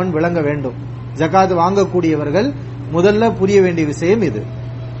அவன் விளங்க வேண்டும். ஜகாத் வாங்கக்கூடியவர்கள் முதல்ல புரிய வேண்டிய விஷயம் இது.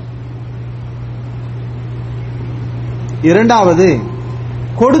 இரண்டாவது,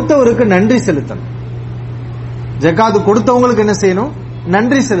 கொடுத்தவருக்கு நன்றி செலுத்தணும். ஜகாத் கொடுத்தவங்களுக்கு என்ன செய்யணும்?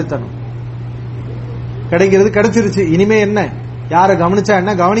 நன்றி செலுத்தணும். கிடைக்கிறது கிடைச்சிருச்சு, இனிமே என்ன, யாரை கவனிச்சா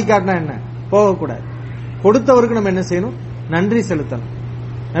என்ன, கவனிக்காட்டினா என்ன, போகக்கூடாது. கொடுத்தவருக்கு நம்ம என்ன செய்யணும்? நன்றி செலுத்தணும்.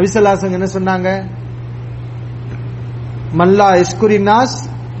 நபி ஸல்லல்லாஹு அலைஹி வஸல்லம் என்ன சொன்னாங்க? மல்லா யஷ்குரின்னாஸ்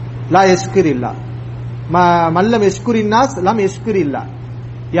லா யஷ்குரில்லா, மல்லம் யஷ்குரின்னாஸ் லம் யஷ்குரில்லா.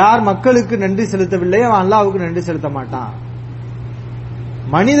 யார் மக்களுக்கு நன்றி செலுத்தவில்லை அவன் அல்லாஹ்வுக்கு நன்றி செலுத்த மாட்டான்.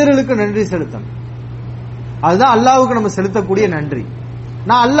 மனிதர்களுக்கு நன்றி செலுத்தணும். அதுதான் அல்லாஹ்வுக்கு நம்ம செலுத்தக்கூடிய நன்றி.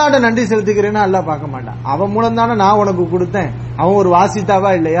 நான் அல்லாஹ்ட்ட நன்றி செலுத்துகிறேன்னா அல்லாஹ் பார்க்க மாட்டான். அவன் மூலம் தானே நான் உனக்கு கொடுத்தேன். அவன் ஒரு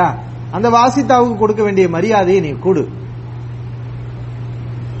வாசித்தாவா இல்லையா? அந்த வாசித்தாவுக்கு கொடுக்க வேண்டிய மரியாதையை நீ கொடு.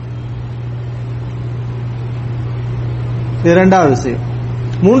 இரண்டாவது விஷயம்.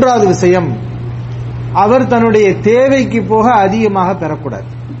 மூன்றாவது விஷயம், அவர் தன்னுடைய தேவைக்கு போக அதிகமாக பெறக்கூடாது.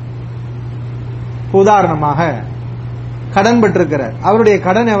 உதாரணமாக கடன் பெற்றிருக்கிறார். அவருடைய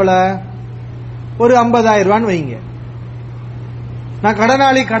கடன் எவ்வளவு? ஒரு 50,000 ரூபான்னு வைங்க. நான்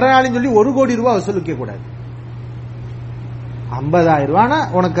கடனாளின்னு சொல்லி 1 கோடி ரூபாய் வசூலிக்க கூடாது. 50,000 ரூபானா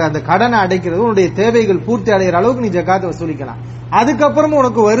உனக்கு அந்த கடனை அடைக்கிறது, உன்னுடைய தேவைகள் பூர்த்தி அடைகிற அளவுக்கு நீ ஜகாத்தை வசூலிக்கலாம். அதுக்கப்புறமும்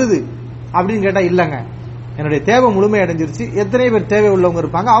உனக்கு வருது அப்படின்னு கேட்டா இல்லங்க, என்னுடைய தேவை முழுமை அடைஞ்சிருச்சு, எத்தனை பேர் தேவை உள்ளவங்க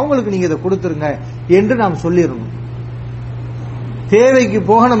இருப்பாங்க, அவங்களுக்கு நீங்க இதை கொடுத்துருங்க என்று நாம் சொல்லிடணும். தேவைக்கு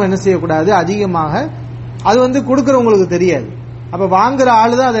போக நம்ம என்ன செய்யக்கூடாது அதிகமாக. அது கொடுக்கிறவங்களுக்கு தெரியாது. அப்ப வாங்குற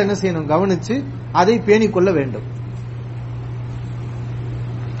ஆளுதான் அதை என்ன செய்யணும்? கவனிச்சு அதை பேணிக் கொள்ள வேண்டும்.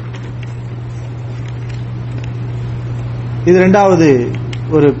 இது இரண்டாவது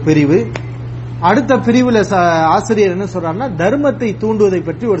ஒரு பிரிவு. அடுத்த பிரிவுல ஆசிரியர் என்ன சொல்றாருன்னா, தர்மத்தை தூண்டுவதை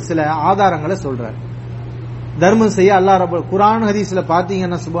பற்றி ஒரு சில ஆதாரங்களை சொல்றார். தர்மம் செய்ய அல்லாஹ் ரப்பல் குர்ஆன் ஹதீஸ்ல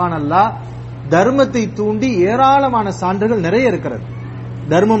பாத்தீங்கன்னா சுப்ஹானல்லாஹ், தர்மத்தை தூண்டி ஏராளமான சான்றுகள் நிறைய இருக்கிறது.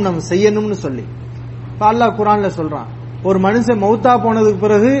 தர்மம் நம்ம செய்யணும்னு சொல்லி அல்லாஹ் குர்ஆன்ல சொல்றான். ஒரு மனுஷன் மௌத்தா போனதுக்கு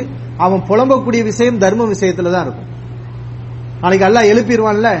பிறகு அவன் புலம்பக்கூடிய விஷயம் தர்ம விஷயத்துல தான் இருக்கும். நாளைக்கு அல்லாஹ்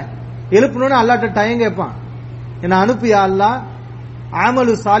எழுப்பிடுவான்ல, எழுப்பணும்னு அல்லாஹ்ட்ட டைம் கேட்பான், என்ன அனுப்பியா அல்லாஹ்,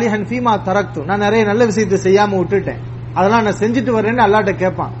 ஆமலு சாலிஹன் ஃபீமா தரக்து, நான் நிறைய நல்ல விஷயத்தை செய்யாம விட்டுட்டேன், அதெல்லாம் நான் செஞ்சுட்டு வரேன்னு அல்லாஹ்ட்ட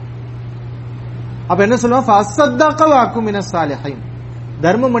கேட்பான். அப்ப என்ன சொல்லுவான்? ஃபஅஸ்ஸதக வஅகும் மினஸ் சாலிஹீன்,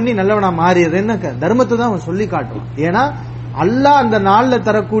 தர்மம் பண்ணி நல்லவனா மாறிடுறேன்னு தர்மத்தை தான் அவன் சொல்லி காட்டுவான். ஏன்னா அல்லாஹ் அந்த நாள்ல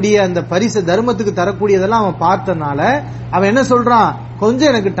தரக்கூடிய அந்த பரிசு, தர்மத்துக்கு தரக்கூடியதெல்லாம் அவன் பார்த்தனால அவன் என்ன சொல்றான்?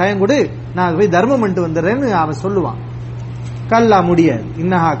 கொஞ்சம் எனக்கு டைம் கொடு, நான் போய் தர்மம் பண்ணிட்டு வந்துடுறேன்னு அவன் சொல்லுவான். கல்லா, முடியாது.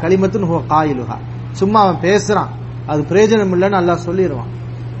 இன்னஹா கலிமத்துன் ஹுவ காயிலுஹா, சும்மா அவன் பேசுறான், அது பிரயோஜனம் இல்லைன்னு அல்லாஹ் சொல்லிடுவான்.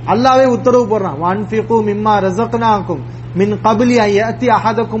 அல்லாஹ்வே உத்தரவு போடுறான், வன்ஃபிகு மிம்மா ரஸக்னாகும் மின் கப்லி அன் யஅதி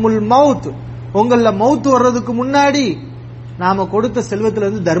அஹதகுமுல் மௌத், உங்கள மௌத் வர்றதுக்கு முன்னாடி நாம கொடுத்த செல்வத்துல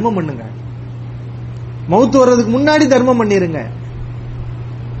இருந்து தர்மம் பண்ணுங்க. மௌத் வர்றதுக்கு முன்னாடி தர்மம் பண்ணிருங்க.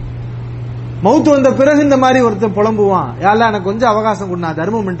 மௌத் வந்த பிறகு இந்த மாதிரி ஒருத்தன் புலம்புவான், யாரெல்லாம் எனக்கு கொஞ்சம் அவகாசம் கொடு, நான்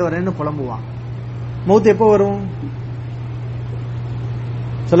தர்மம் பண்ணிட்டு வரேன்னு புலம்புவான். மௌத் எப்போ வரும்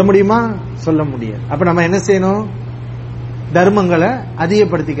சொல்ல முடியுமா? சொல்ல முடியாது. அப்ப நம்ம என்ன செய்யணும்? தர்மங்களை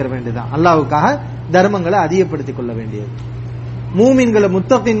அதிகப்படுத்திக்க வேண்டியதான். அல்லாஹ்வுக்காக தர்மங்களை அதிகப்படுத்திக் கொள்ள வேண்டியது. மூமின்களை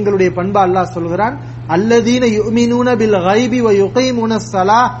முத்தகீன்களுடைய பண்பா அல்லாஹ் சொல்கிறான், அல்லதீன யுமினூன பில் கைபி வ யுகீமுனஸ்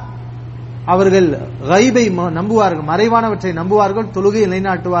ஸலாஹ், அவர்கள் கைபை நம்புவார்கள், மறைவானவற்றை நம்புவார்கள், தொழுகை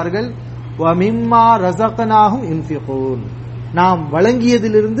நிலைநாட்டுவார்கள். வ மிம்மா ரஸக்னாஹும் யுன்ஃபிகூன், நாம்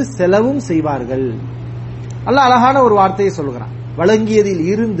வழங்கியதிலிருந்து செலவும் செய்வார்கள். அல்லாஹ் அழகான ஒரு வார்த்தையை சொல்கிறான், வழங்கியதில்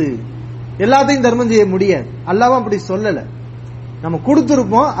இருந்து. எல்லாத்தையும் தர்மம் செய்ய முடியாது, அல்லாஹ் அப்படி சொல்லல. நம்ம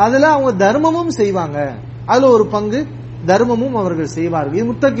கொடுத்திருப்போம், அதுல அவங்க தர்மமும் செய்வாங்க, அதுல ஒரு பங்கு தர்மமும் அவர்கள் செய்வார்கள். இது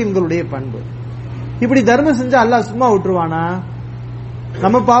முத்தகீன்களுடைய பண்பு. இப்படி தர்மம் செஞ்சா அல்லாஹ் சும்மா விட்டுருவானா?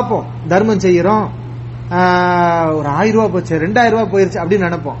 நம்ம பார்ப்போம், தர்மம் செய்யறோம், ஒரு 1000 ரூபாய் போச்சு, 2000 ரூபாய் போயிருச்சு அப்படின்னு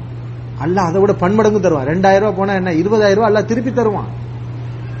நினைப்போம். அல்லாஹ் அதை விட பன்மடங்கு தருவான். 2000 ரூபாய் போனா என்ன, 20,000 ரூபாய் அல்லாஹ் திருப்பி தருவான்.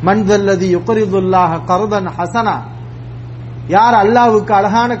 மன் தல்லதி யுக்ரிதுல்லாஹ கர்தன் ஹஸனா, யார் அல்லாஹ்வுக்கு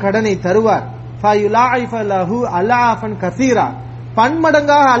அழகான கடனை தருவார், ஃபயுலாஇஃப லஹு அலாஃபன் கஸீரா,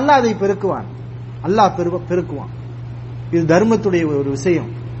 பன்மடங்காக அல்லாஹ் அதை பெருக்குவான். அல்லாஹ் பெருக்குவான். இது தர்மத்துடைய ஒரு விஷயம்.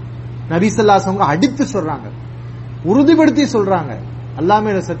 நபி ஸல்லல்லாஹு அலைஹி வஸல்லம் அடித்து சொல்றாங்க, உறுதிப்படுத்தி சொல்றாங்க, அல்லாஹ்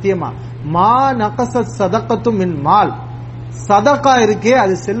மேல சத்தியமா, மா நகஸத் ஸதகத்தும் மின் மால், சதகா இருக்கே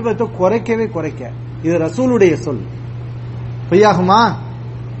அது செல்வத்தை குறைக்கவே குறைக்க. இது ரசூலுடைய சொல், பொய்யாகுமா?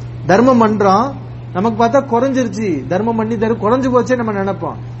 தர்மம் பண்றோம், நமக்கு பார்த்தா குறைஞ்சிருச்சு, தர்மம் பண்ணி குறைஞ்சு போச்சே நம்ம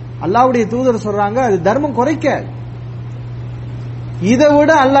நினைப்போம். அல்லாஹ்வுடைய தூதர் சொல்றாங்க, அது தர்மம் குறைக்க, இதை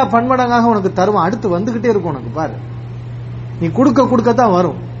விட அல்லாஹ் பன்மடங்காக உனக்கு தருவான். அடுத்து வந்துகிட்டே இருக்கும் உனக்கு. பாரு, நீ கொடுக்க கொடுக்கத்தான்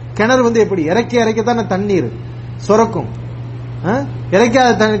வரும். கிணறு எப்படி இறக்கி இறக்கத்தான தண்ணீர் சுரக்கும்,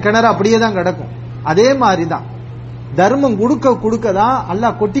 இறக்காத கிணறு அப்படியே தான் கிடக்கும். அதே மாதிரிதான் தர்மம் கொடுக்க கொடுக்க தான்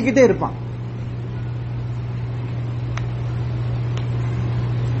அல்லாஹ் கொட்டிக்கிட்டே இருப்பான்.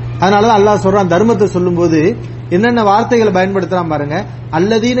 அதனாலதான் அல்லாஹ் சொல்றான், தர்மத்தை சொல்லும் போது என்னென்ன வார்த்தைகளை பயன்படுத்துறான் பாருங்க.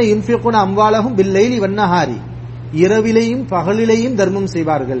 அல்லதீன யுன்ஃபிகுன அம்வாலஹும் பில்லைலி வன்னஹாரி, இரவிலேயும் பகலிலேயும் தர்மம்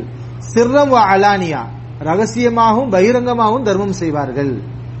செய்வார்கள். சிர்ரம் வ அலானியா, ரகசியமாகவும் பகிரங்கமாகவும் தர்மம் செய்வார்கள்.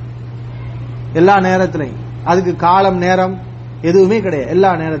 எல்லா நேரத்திலையும், அதுக்கு காலம் நேரம் எதுவுமே கிடையாது,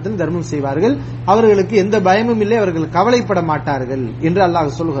 எல்லா நேரத்திலும் தர்மம் செய்வார்கள். அவர்களுக்கு எந்த பயமும் இல்லை, அவர்கள் கவலைப்பட மாட்டார்கள் என்று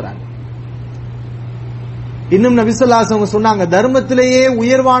அல்லாஹ் சொல்கிறார். இன்னும் நபி ஸல்லல்லாஹு அலைஹி வஸல்லம் சொன்னாங்க, தர்மத்திலேயே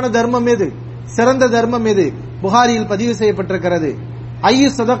உயர்வான தர்மம் எது, சிறந்த தர்மம் எது? புகாரியில் பதிவு செய்யப்பட்டிருக்கிறது, ஐயு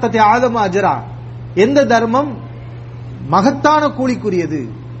சதகத்தி ஆதம அஜரா, எந்த தர்மம் மகத்தான கூலிக்குரியது.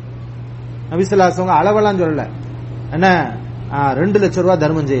 நபி ஸல்லல்லாஹு அலைஹி வஸல்லம் அளவெல்லாம் சொல்லல, என்ன 2 லட்சம் ரூபாய்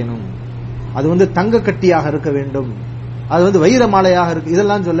தர்மம் செய்யணும், அது தங்க கட்டியாக இருக்க வேண்டும், அது வைர மாலையாக இருக்கு,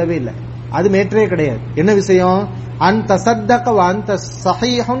 இதெல்லாம் சொல்லவே இல்லை. அது மேற்றே கிடையாது. என்ன விஷயம்? அந்த சத்தக அந்த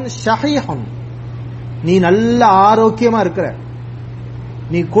சஹீஹுன் ஷஹீஹுன், நீ நல்ல ஆரோக்கியமா இருக்கிற,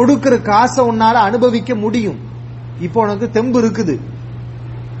 நீ கொடுக்கிற காசை உன்னால அனுபவிக்க முடியும், இப்போ உனக்கு தெம்பு இருக்குது.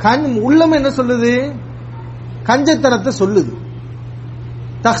 உள்ளம் என்ன சொல்லுது? கஞ்சத்தனத்தை சொல்லுது.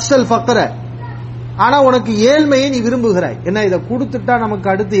 தக்ஷல் ஃபக்ர, ஆனா உனக்கு ஏழ்மையை நீ விரும்புகிறாய். என்ன, இதை கொடுத்துட்டா நமக்கு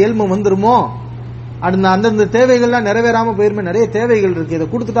அடுத்து ஏழ்மை வந்துருமோ, அந்தந்த தேவைகள்லாம் நிறைவேறாம போயிருமே, நிறைய தேவைகள் இருக்கு, இதை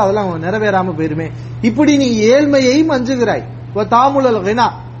கொடுத்துட்டா அதெல்லாம் நிறைவேறாம போயிருமே, இப்படி நீ ஏழ்மையையும் அஞ்சுகிறாய். தாமுலல் கினா,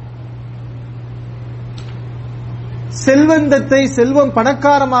 செல்வந்தத்தை, செல்வம்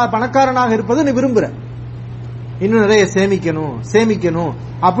பணக்காரனாக இருப்பது நீ விரும்புற, இன்னும் நிறைய சேமிக்கணும்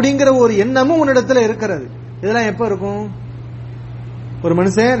அப்படிங்கிற ஒரு எண்ணமும் உன்னிடத்துல இருக்கிறது. இதெல்லாம் எப்ப இருக்கும்? ஒரு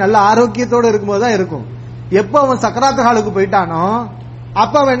மனுஷன் நல்ல ஆரோக்கியத்தோட இருக்கும்போது தான் இருக்கும். எப்ப அவன் சக்கராத்து காலுக்கு போயிட்டானோ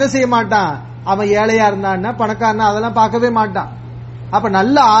அப்ப அவன் என்ன செய்ய மாட்டான், அவன் ஏழையா இருந்தான்னா பணக்காரனா அதெல்லாம் பார்க்கவே மாட்டான். அப்ப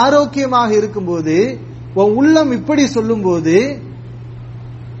நல்ல ஆரோக்கியமாக இருக்கும்போது உன் உள்ளம் இப்படி சொல்லும் போது,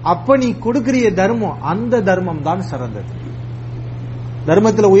 அப்ப நீ கொடுக்கிற தர்மம், அந்த தர்மம் தான் சிறந்தது.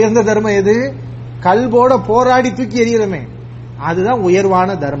 தர்மத்துல உயர்ந்த தர்மம் எது? கல்போட போராடி தூக்கி எறிகிறமே, அதுதான் உயர்வான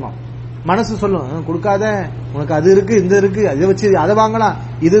தர்மம். மனசு சொல்லும், கொடுக்காத, உனக்கு அது இருக்கு, இந்த இருக்கு, அதை வச்சு அதை வாங்கலாம்,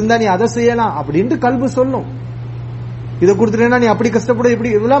 இது இருந்தா நீ அதை செய்யலாம் அப்படின்ட்டு கல்பு சொல்லும். இதை கொடுத்துட்டேன்னா நீ அப்படி கஷ்டப்பட,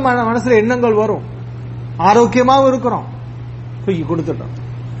 இப்படி இதெல்லாம் மனசுல எண்ணங்கள் வரும். ஆரோக்கியமாவும் இருக்கிறோம், தூக்கி கொடுத்துட்டோம்.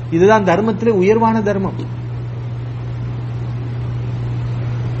 இதுதான் தர்மத்திலே உயர்வான தர்மம்.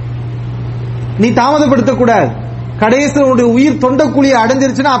 நீ தாமதப்படுத்த கூடாது. கடைசியில் உன்னுடைய உயிர் தொண்டக்குழியை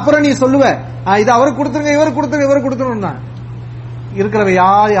அடைஞ்சிருச்சுன்னா அப்புறம் நீ சொல்லுவ, இது அவருக்கு கொடுத்துருங்க, இவருக்கு கொடுத்துருங்க, இவருக்கு கொடுத்துருங்க. இருக்கிறவ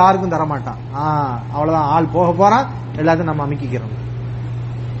யாருக்கும் தரமாட்டான். அவ்வளவுதான், ஆள் போக போறான், எல்லாத்தையும் நம்ம அமைக்கிறோம்.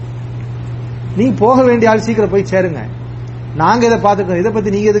 நீ போக வேண்டிய ஆள் சீக்கிரம் போய் சேருங்க, நாங்க இதை பாத்துக்கிறோம், இதை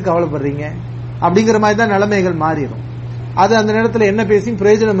பத்தி நீங்க எதுக்கு கவலைப்படுறீங்க அப்படிங்கிற மாதிரி தான் நிலைமைகள் மாறிடும். அது அந்த நேரத்தில் என்ன பேசியும்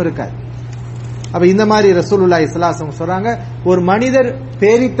பிரயோஜனம் இருக்காது. அப்ப இந்த மாதிரி ரசூலுல்லாஹி ஸல்லல்லாஹு அலைஹி வஸல்லம் சொல்றாங்க, ஒரு மனிதர்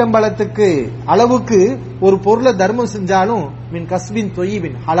பேரித்தம்பளத்துக்கு அளவுக்கு ஒரு பொருளை தர்மம் செஞ்சாலும், மின் கஸ்பின்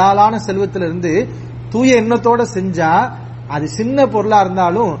தொய்யிபின், ஹலாலான செல்வத்திலிருந்து தூய எண்ணத்தோட செஞ்சா, அது சின்ன பொருளா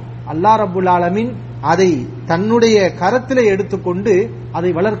இருந்தாலும் அல்லாஹ் ரப்புல் ஆலமீன் அதை தன்னுடைய கரத்திலே எடுத்துக்கொண்டு அதை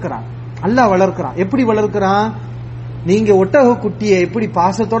வளர்க்கிறான். அல்லாஹ் வளர்க்கிறான். எப்படி வளர்க்கிறான்? நீங்க ஒட்டக குட்டியை எப்படி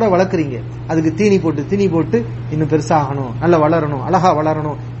பாசத்தோட வளர்க்குறீங்க, அதுக்கு தீனி போட்டு இன்னும் பெருசாகணும், நல்லா வளரணும், அழகா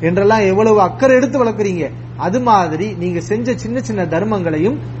வளரணும் என்றெல்லாம் எவ்வளவு அக்கறை எடுத்து வளர்க்குறீங்க, அது மாதிரி நீங்க செஞ்ச சின்ன சின்ன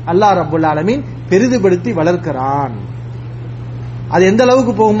தர்மங்களையும் அல்லாஹ் ரப்புல் ஆலமீன் பெரிதுபடுத்தி வளர்க்கிறான். அது எந்த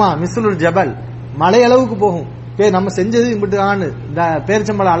அளவுக்கு போகுமா? மிஸ்லுல் ஜபல், மலை அளவுக்கு போகும். நம்ம செஞ்சது இப்படிதான்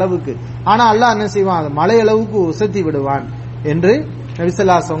பேரிச்சம்பள அளவுக்கு, ஆனா அல்லாஹ் என்ன செய்வான், மலை அளவுக்கு உசத்தி விடுவான் என்று நபி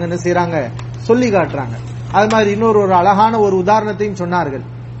ஸல்லல்லாஹு அலைஹி வஸல்லம் என்ன செய்யறாங்க, சொல்லி காட்டுறாங்க. அது மாதிரி இன்னொரு அழகான ஒரு உதாரணத்தையும் சொன்னார்கள்.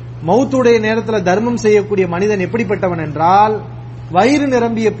 மௌத்துடைய நேரத்தில் தர்மம் செய்யக்கூடிய மனிதன் எப்படிப்பட்டவன் என்றால், வயிறு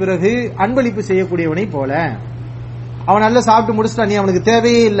நிரம்பிய பிறகு அன்பளிப்பு செய்யக்கூடியவனை போல. அவன் நல்லா சாப்பிட்டு முடிச்சுட்டா, நீ அவனுக்கு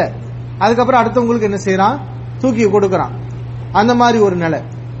தேவையே இல்லை, அதுக்கப்புறம் அடுத்தவங்களுக்கு என்ன செய்யறான், தூக்கி கொடுக்கறான். அந்த மாதிரி ஒரு நிலை.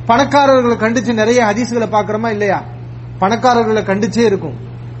 பணக்காரர்களை கண்டிச்சு நிறைய ஹதீஸ்களை பாக்குறோமா இல்லையா? பணக்காரர்களை கண்டிச்சே இருக்கும்.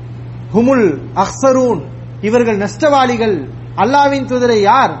 ஹுமுல் அக்ஸரூன், இவர்கள் நஷ்டவாளிகள். அல்லாஹ்வின் தூதரை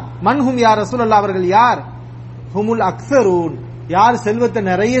யார்? மன்ஹும் யா ரசூலல்லாஹ், அவர்கள் யார்? ஹுமுல் அக்ஸரூன், யார் செல்வத்தை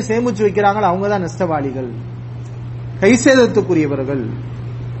நிறைய சேமிச்சு வைக்கிறாங்களோ அவங்க தான் நஷ்டவாளிகள், கைசேதத்துக்குரியவர்கள்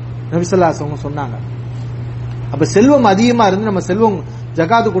நபி ஸல்லல்லாஹு அலைஹி வஸல்லம் சொன்னாங்க. அப்ப செல்வம் அதிகமா இருந்து நம்ம செல்வம்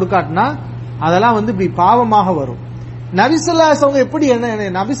ஜகாத்து கொடுக்காட்டினா அதெல்லாம் இப்படி பாவமாக வரும். நபி ஸல்லல்லாஹு அலைஹி வஸல்லம் எப்படி,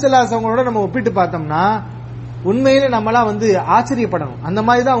 என்ன நபி ஸல்லல்லாஹு அலைஹி வஸல்லமோட நம்ம ஒப்பிட்டு பார்த்தோம்னா உண்மையிலே நம்மளாம் ஆச்சரியப்படணும். அந்த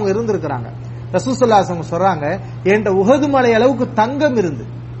மாதிரி தான் அவங்க இருந்திருக்கிறாங்க. ரசூல் ஸல்லல்லாஹு அலைஹி வஸல்லம் சொல்றாங்க, என்கிட்ட உஹது மலை அளவுக்கு தங்கம் இருந்து,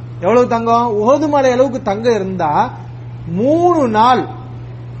 எவ்வளவு தங்கம்? உஹது மலை அளவுக்கு தங்கம் இருந்தா 3 நாள்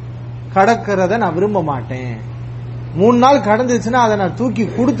கடக்கிறத நான் விரும்ப மாட்டேன். 3 நாள் கடந்துச்சுன்னா அதை நான் தூக்கி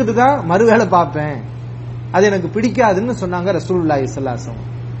கொடுத்துட்டு தான் மறுவேளை பார்ப்பேன், அது எனக்கு பிடிக்காதுன்னு சொன்னாங்க ரசூலுல்லாஹி ஸல்லல்லாஹு அலைஹி வஸல்லம்.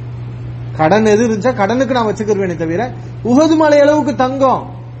 கடன் எது இருந்துச்சா கடனுக்கு நான் வச்சுக்கிறேனே தவிர, உஹது மலை அளவுக்கு தங்கம்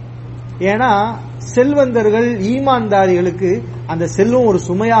ஏன்னா செல்வந்தர்கள் ஈமான்தாரிகளுக்கு அந்த செல்வம் ஒரு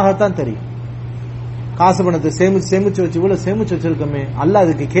சுமையாகத்தான் தெரியும். காசு பணத்தை சேமிச்சு வச்சு இவ்வளவு சேமிச்சு வச்சிருக்கோமே, அல்லாஹ்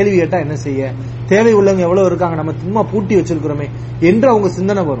அதுக்கு கேள்வி கேட்டா என்ன செய்ய, தேவை உள்ளவங்க எவ்வளவு இருக்காங்க, நம்ம சும்மா பூட்டி வச்சிருக்கிறோமே என்று அவங்க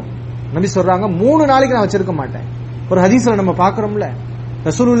சிந்தனை வரும். நபி சொல்றாங்க 3 நாளைக்கு நான் வச்சிருக்க மாட்டேன். ஒரு ஹதீஸ்ல நம்ம பாக்குறோம்ல,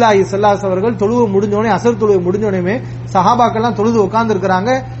 ரசூலுல்லாஹி ஸல்லல்லாஹு அலைஹி அவர்கள் தொழுவு முடிஞ்சோடனே, அசர் தொழுவு முடிஞ்சோடனே சஹாபாக்கெல்லாம் தொழுது உட்கார்ந்து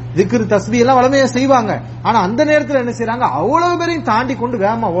இருக்கிறாங்க, திக்ர் தஸ்பீஹ் எல்லாம் வளமையா செய்வாங்க. ஆனா அந்த நேரத்தில் என்ன செய்யறாங்க, அவ்வளவு பேரையும் தாண்டி கொண்டு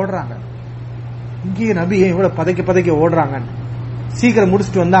வேகமா ஓடுறாங்க. இங்கே நபி ஏன் இவ்வளவு பதைக்க ஓடுறாங்க, சீக்கிரம்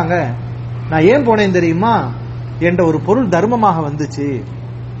முடிச்சுட்டு வந்தாங்க. நான் ஏன் போனேன் தெரியுமா, என்ற ஒரு பொருள் தர்மமாக வந்துச்சு,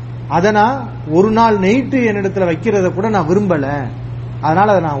 அதனா ஒரு நாள் நைட்டு என்னிடத்துல வைக்கிறத கூட நான் விரும்பல, அதனால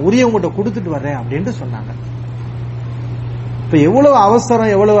அதை நான் உரியவங்கிட்ட கொடுத்துட்டு வர்றேன் அப்படின்னு சொன்னாங்க. இப்ப எவ்வளவு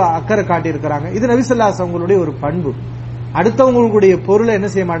அவசரம், எவ்வளவு அக்கறை காட்டி இருக்கிறாங்க. இது நபி ஸல்லல்லாஹு அலைஹி அவங்களுடைய ஒரு பண்பு. அடுத்தவங்களுடைய பொருளை என்ன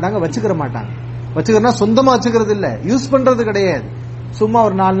செய்ய மாட்டாங்க, வச்சுக்கிற மாட்டாங்க. வச்சுக்கிறனா சொந்தமா வச்சுக்கிறது இல்ல, யூஸ் பண்றது கிடையாது. சும்மா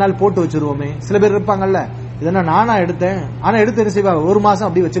ஒரு 4 நாள் போட்டு வச்சிருவோமே, சில பேர் இருப்பாங்கல்ல, இதெல்லாம் நானா எடுத்தேன், ஆனா எடுத்து என்ன செய்வாங்க, 1 மாசம்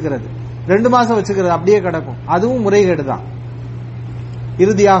அப்படி வச்சுக்கிறது, 2 மாசம் வச்சுக்கிறது, அப்படியே கிடக்கும். அதுவும் முறைகேடு தான்.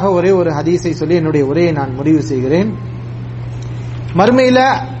 இறுதியாக ஒரே ஒரு ஹதீஸை சொல்லி என்னுடைய உரையை நான் முடிவு செய்கிறேன். மறுமையில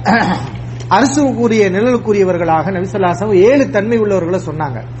அரசுக்குரிய நிழலுக்குரியவர்களாக நபி ஸல்லல்லாஹு அலைஹி வஸல்லம் 7 தன்மை உள்ளவர்களை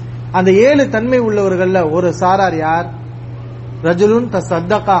சொன்னாங்க. அந்த 7 தன்மை உள்ளவர்கள்ல ஒரு சாரார் யார், ரஜுலுன்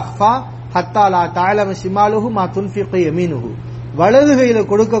தஸத்தக அஃபா ஹத்தா லா தஅலம ஷிமாலுஹு மா துன்ஃபிகு யமீனுஹு. வலது கையில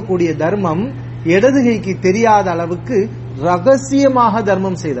கொடுக்கக்கூடிய தர்மம் இடது கைக்கு தெரியாத அளவுக்கு ரகசியமாக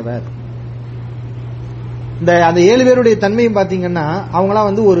தர்மம் செய்தவர். இந்த அந்த 7 பேருடைய தன்மையும் பாத்தீங்கன்னா,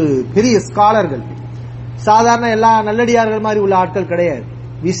 அவங்களாம் ஒரு பெரிய ஸ்காலர்கள், சாதாரண எல்லா நல்லடியார்கள் மாதிரி உள்ள ஆட்கள் கிடையாது.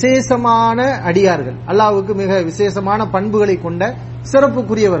 விசேஷமான அடியார்கள், அல்லாஹ்வுக்கு மிக விசேஷமான பண்புகளை கொண்ட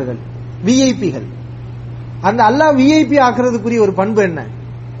சிறப்புக்குரியவர்கள், விஐபிகள். அந்த அல்லாஹ் விஐபி ஆக்குறதுக்குரிய ஒரு பண்பு என்ன,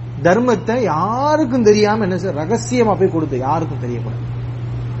 தர்மத்தை யாருக்கும் தெரியாம என்ன செய்ய, ரகசியமா போய் கொடுத்து யாருக்கும் தெரியக்கூடாது.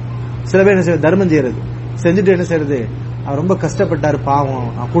 சில பேர் என்ன செய்ய, தர்மம் செய்யறது செஞ்சுட்டு என்ன செய்யறது, அவர் ரொம்ப கஷ்டப்பட்டாரு பாவம்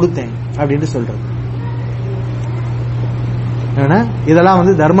நான் கொடுத்தேன் அப்படின்னு சொல்றது.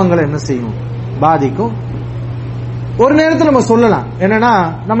 இதெல்லாம் தர்மங்களை என்ன செய்யும், பாதிக்கும். ஒரு நேரத்தில் நம்ம சொல்லலாம், என்னன்னா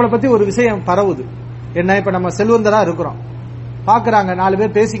நம்மளை பத்தி ஒரு விஷயம் பரவுது, என்ன இப்ப நம்ம செல்வந்தரா இருக்கிறோம், பாக்குறாங்க 4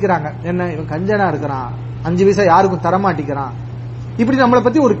 பேர் பேசிக்கிறாங்க, என்ன இவன் கஞ்சனா இருக்கிறான், 5 பைசா யாருக்கும் தரமாட்டிக்கிறான், இப்படி நம்மளை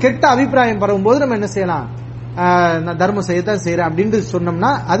பத்தி ஒரு கெட்ட அபிப்பிராயம் பரவும் போது நம்ம என்ன செய்யலாம், நான் தர்மம் செய்யத்தான் செய்யறேன் அப்படின்னு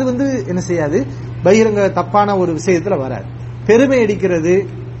சொன்னோம்னா அது என்ன செய்யாது, பகிரங்க தப்பான ஒரு விஷயத்துல வராது. பெருமை அடிக்கிறது,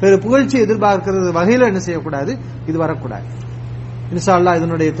 புகழ்ச்சி எதிர்பார்க்கிறது வகையில என்ன செய்யக்கூடாது, இது வரக்கூடாது. இன்ஷா அல்லாஹ்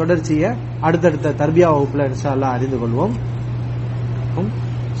இதனுடைய தொடர்ச்சியை அடுத்தடுத்த தர்பியா வகுப்புல இன்ஷா அல்லாஹ் அறிந்து கொள்வோம்.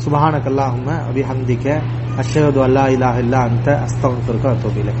 சுப்ஹானக அல்லாஹும்ம வபிஹம்திக அஷ்ஹது அல்லா இலாஹா இல்லா அன்த அஸ்தக்ஃபிருக வ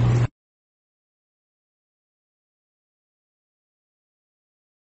அத்தூபு இலைக்.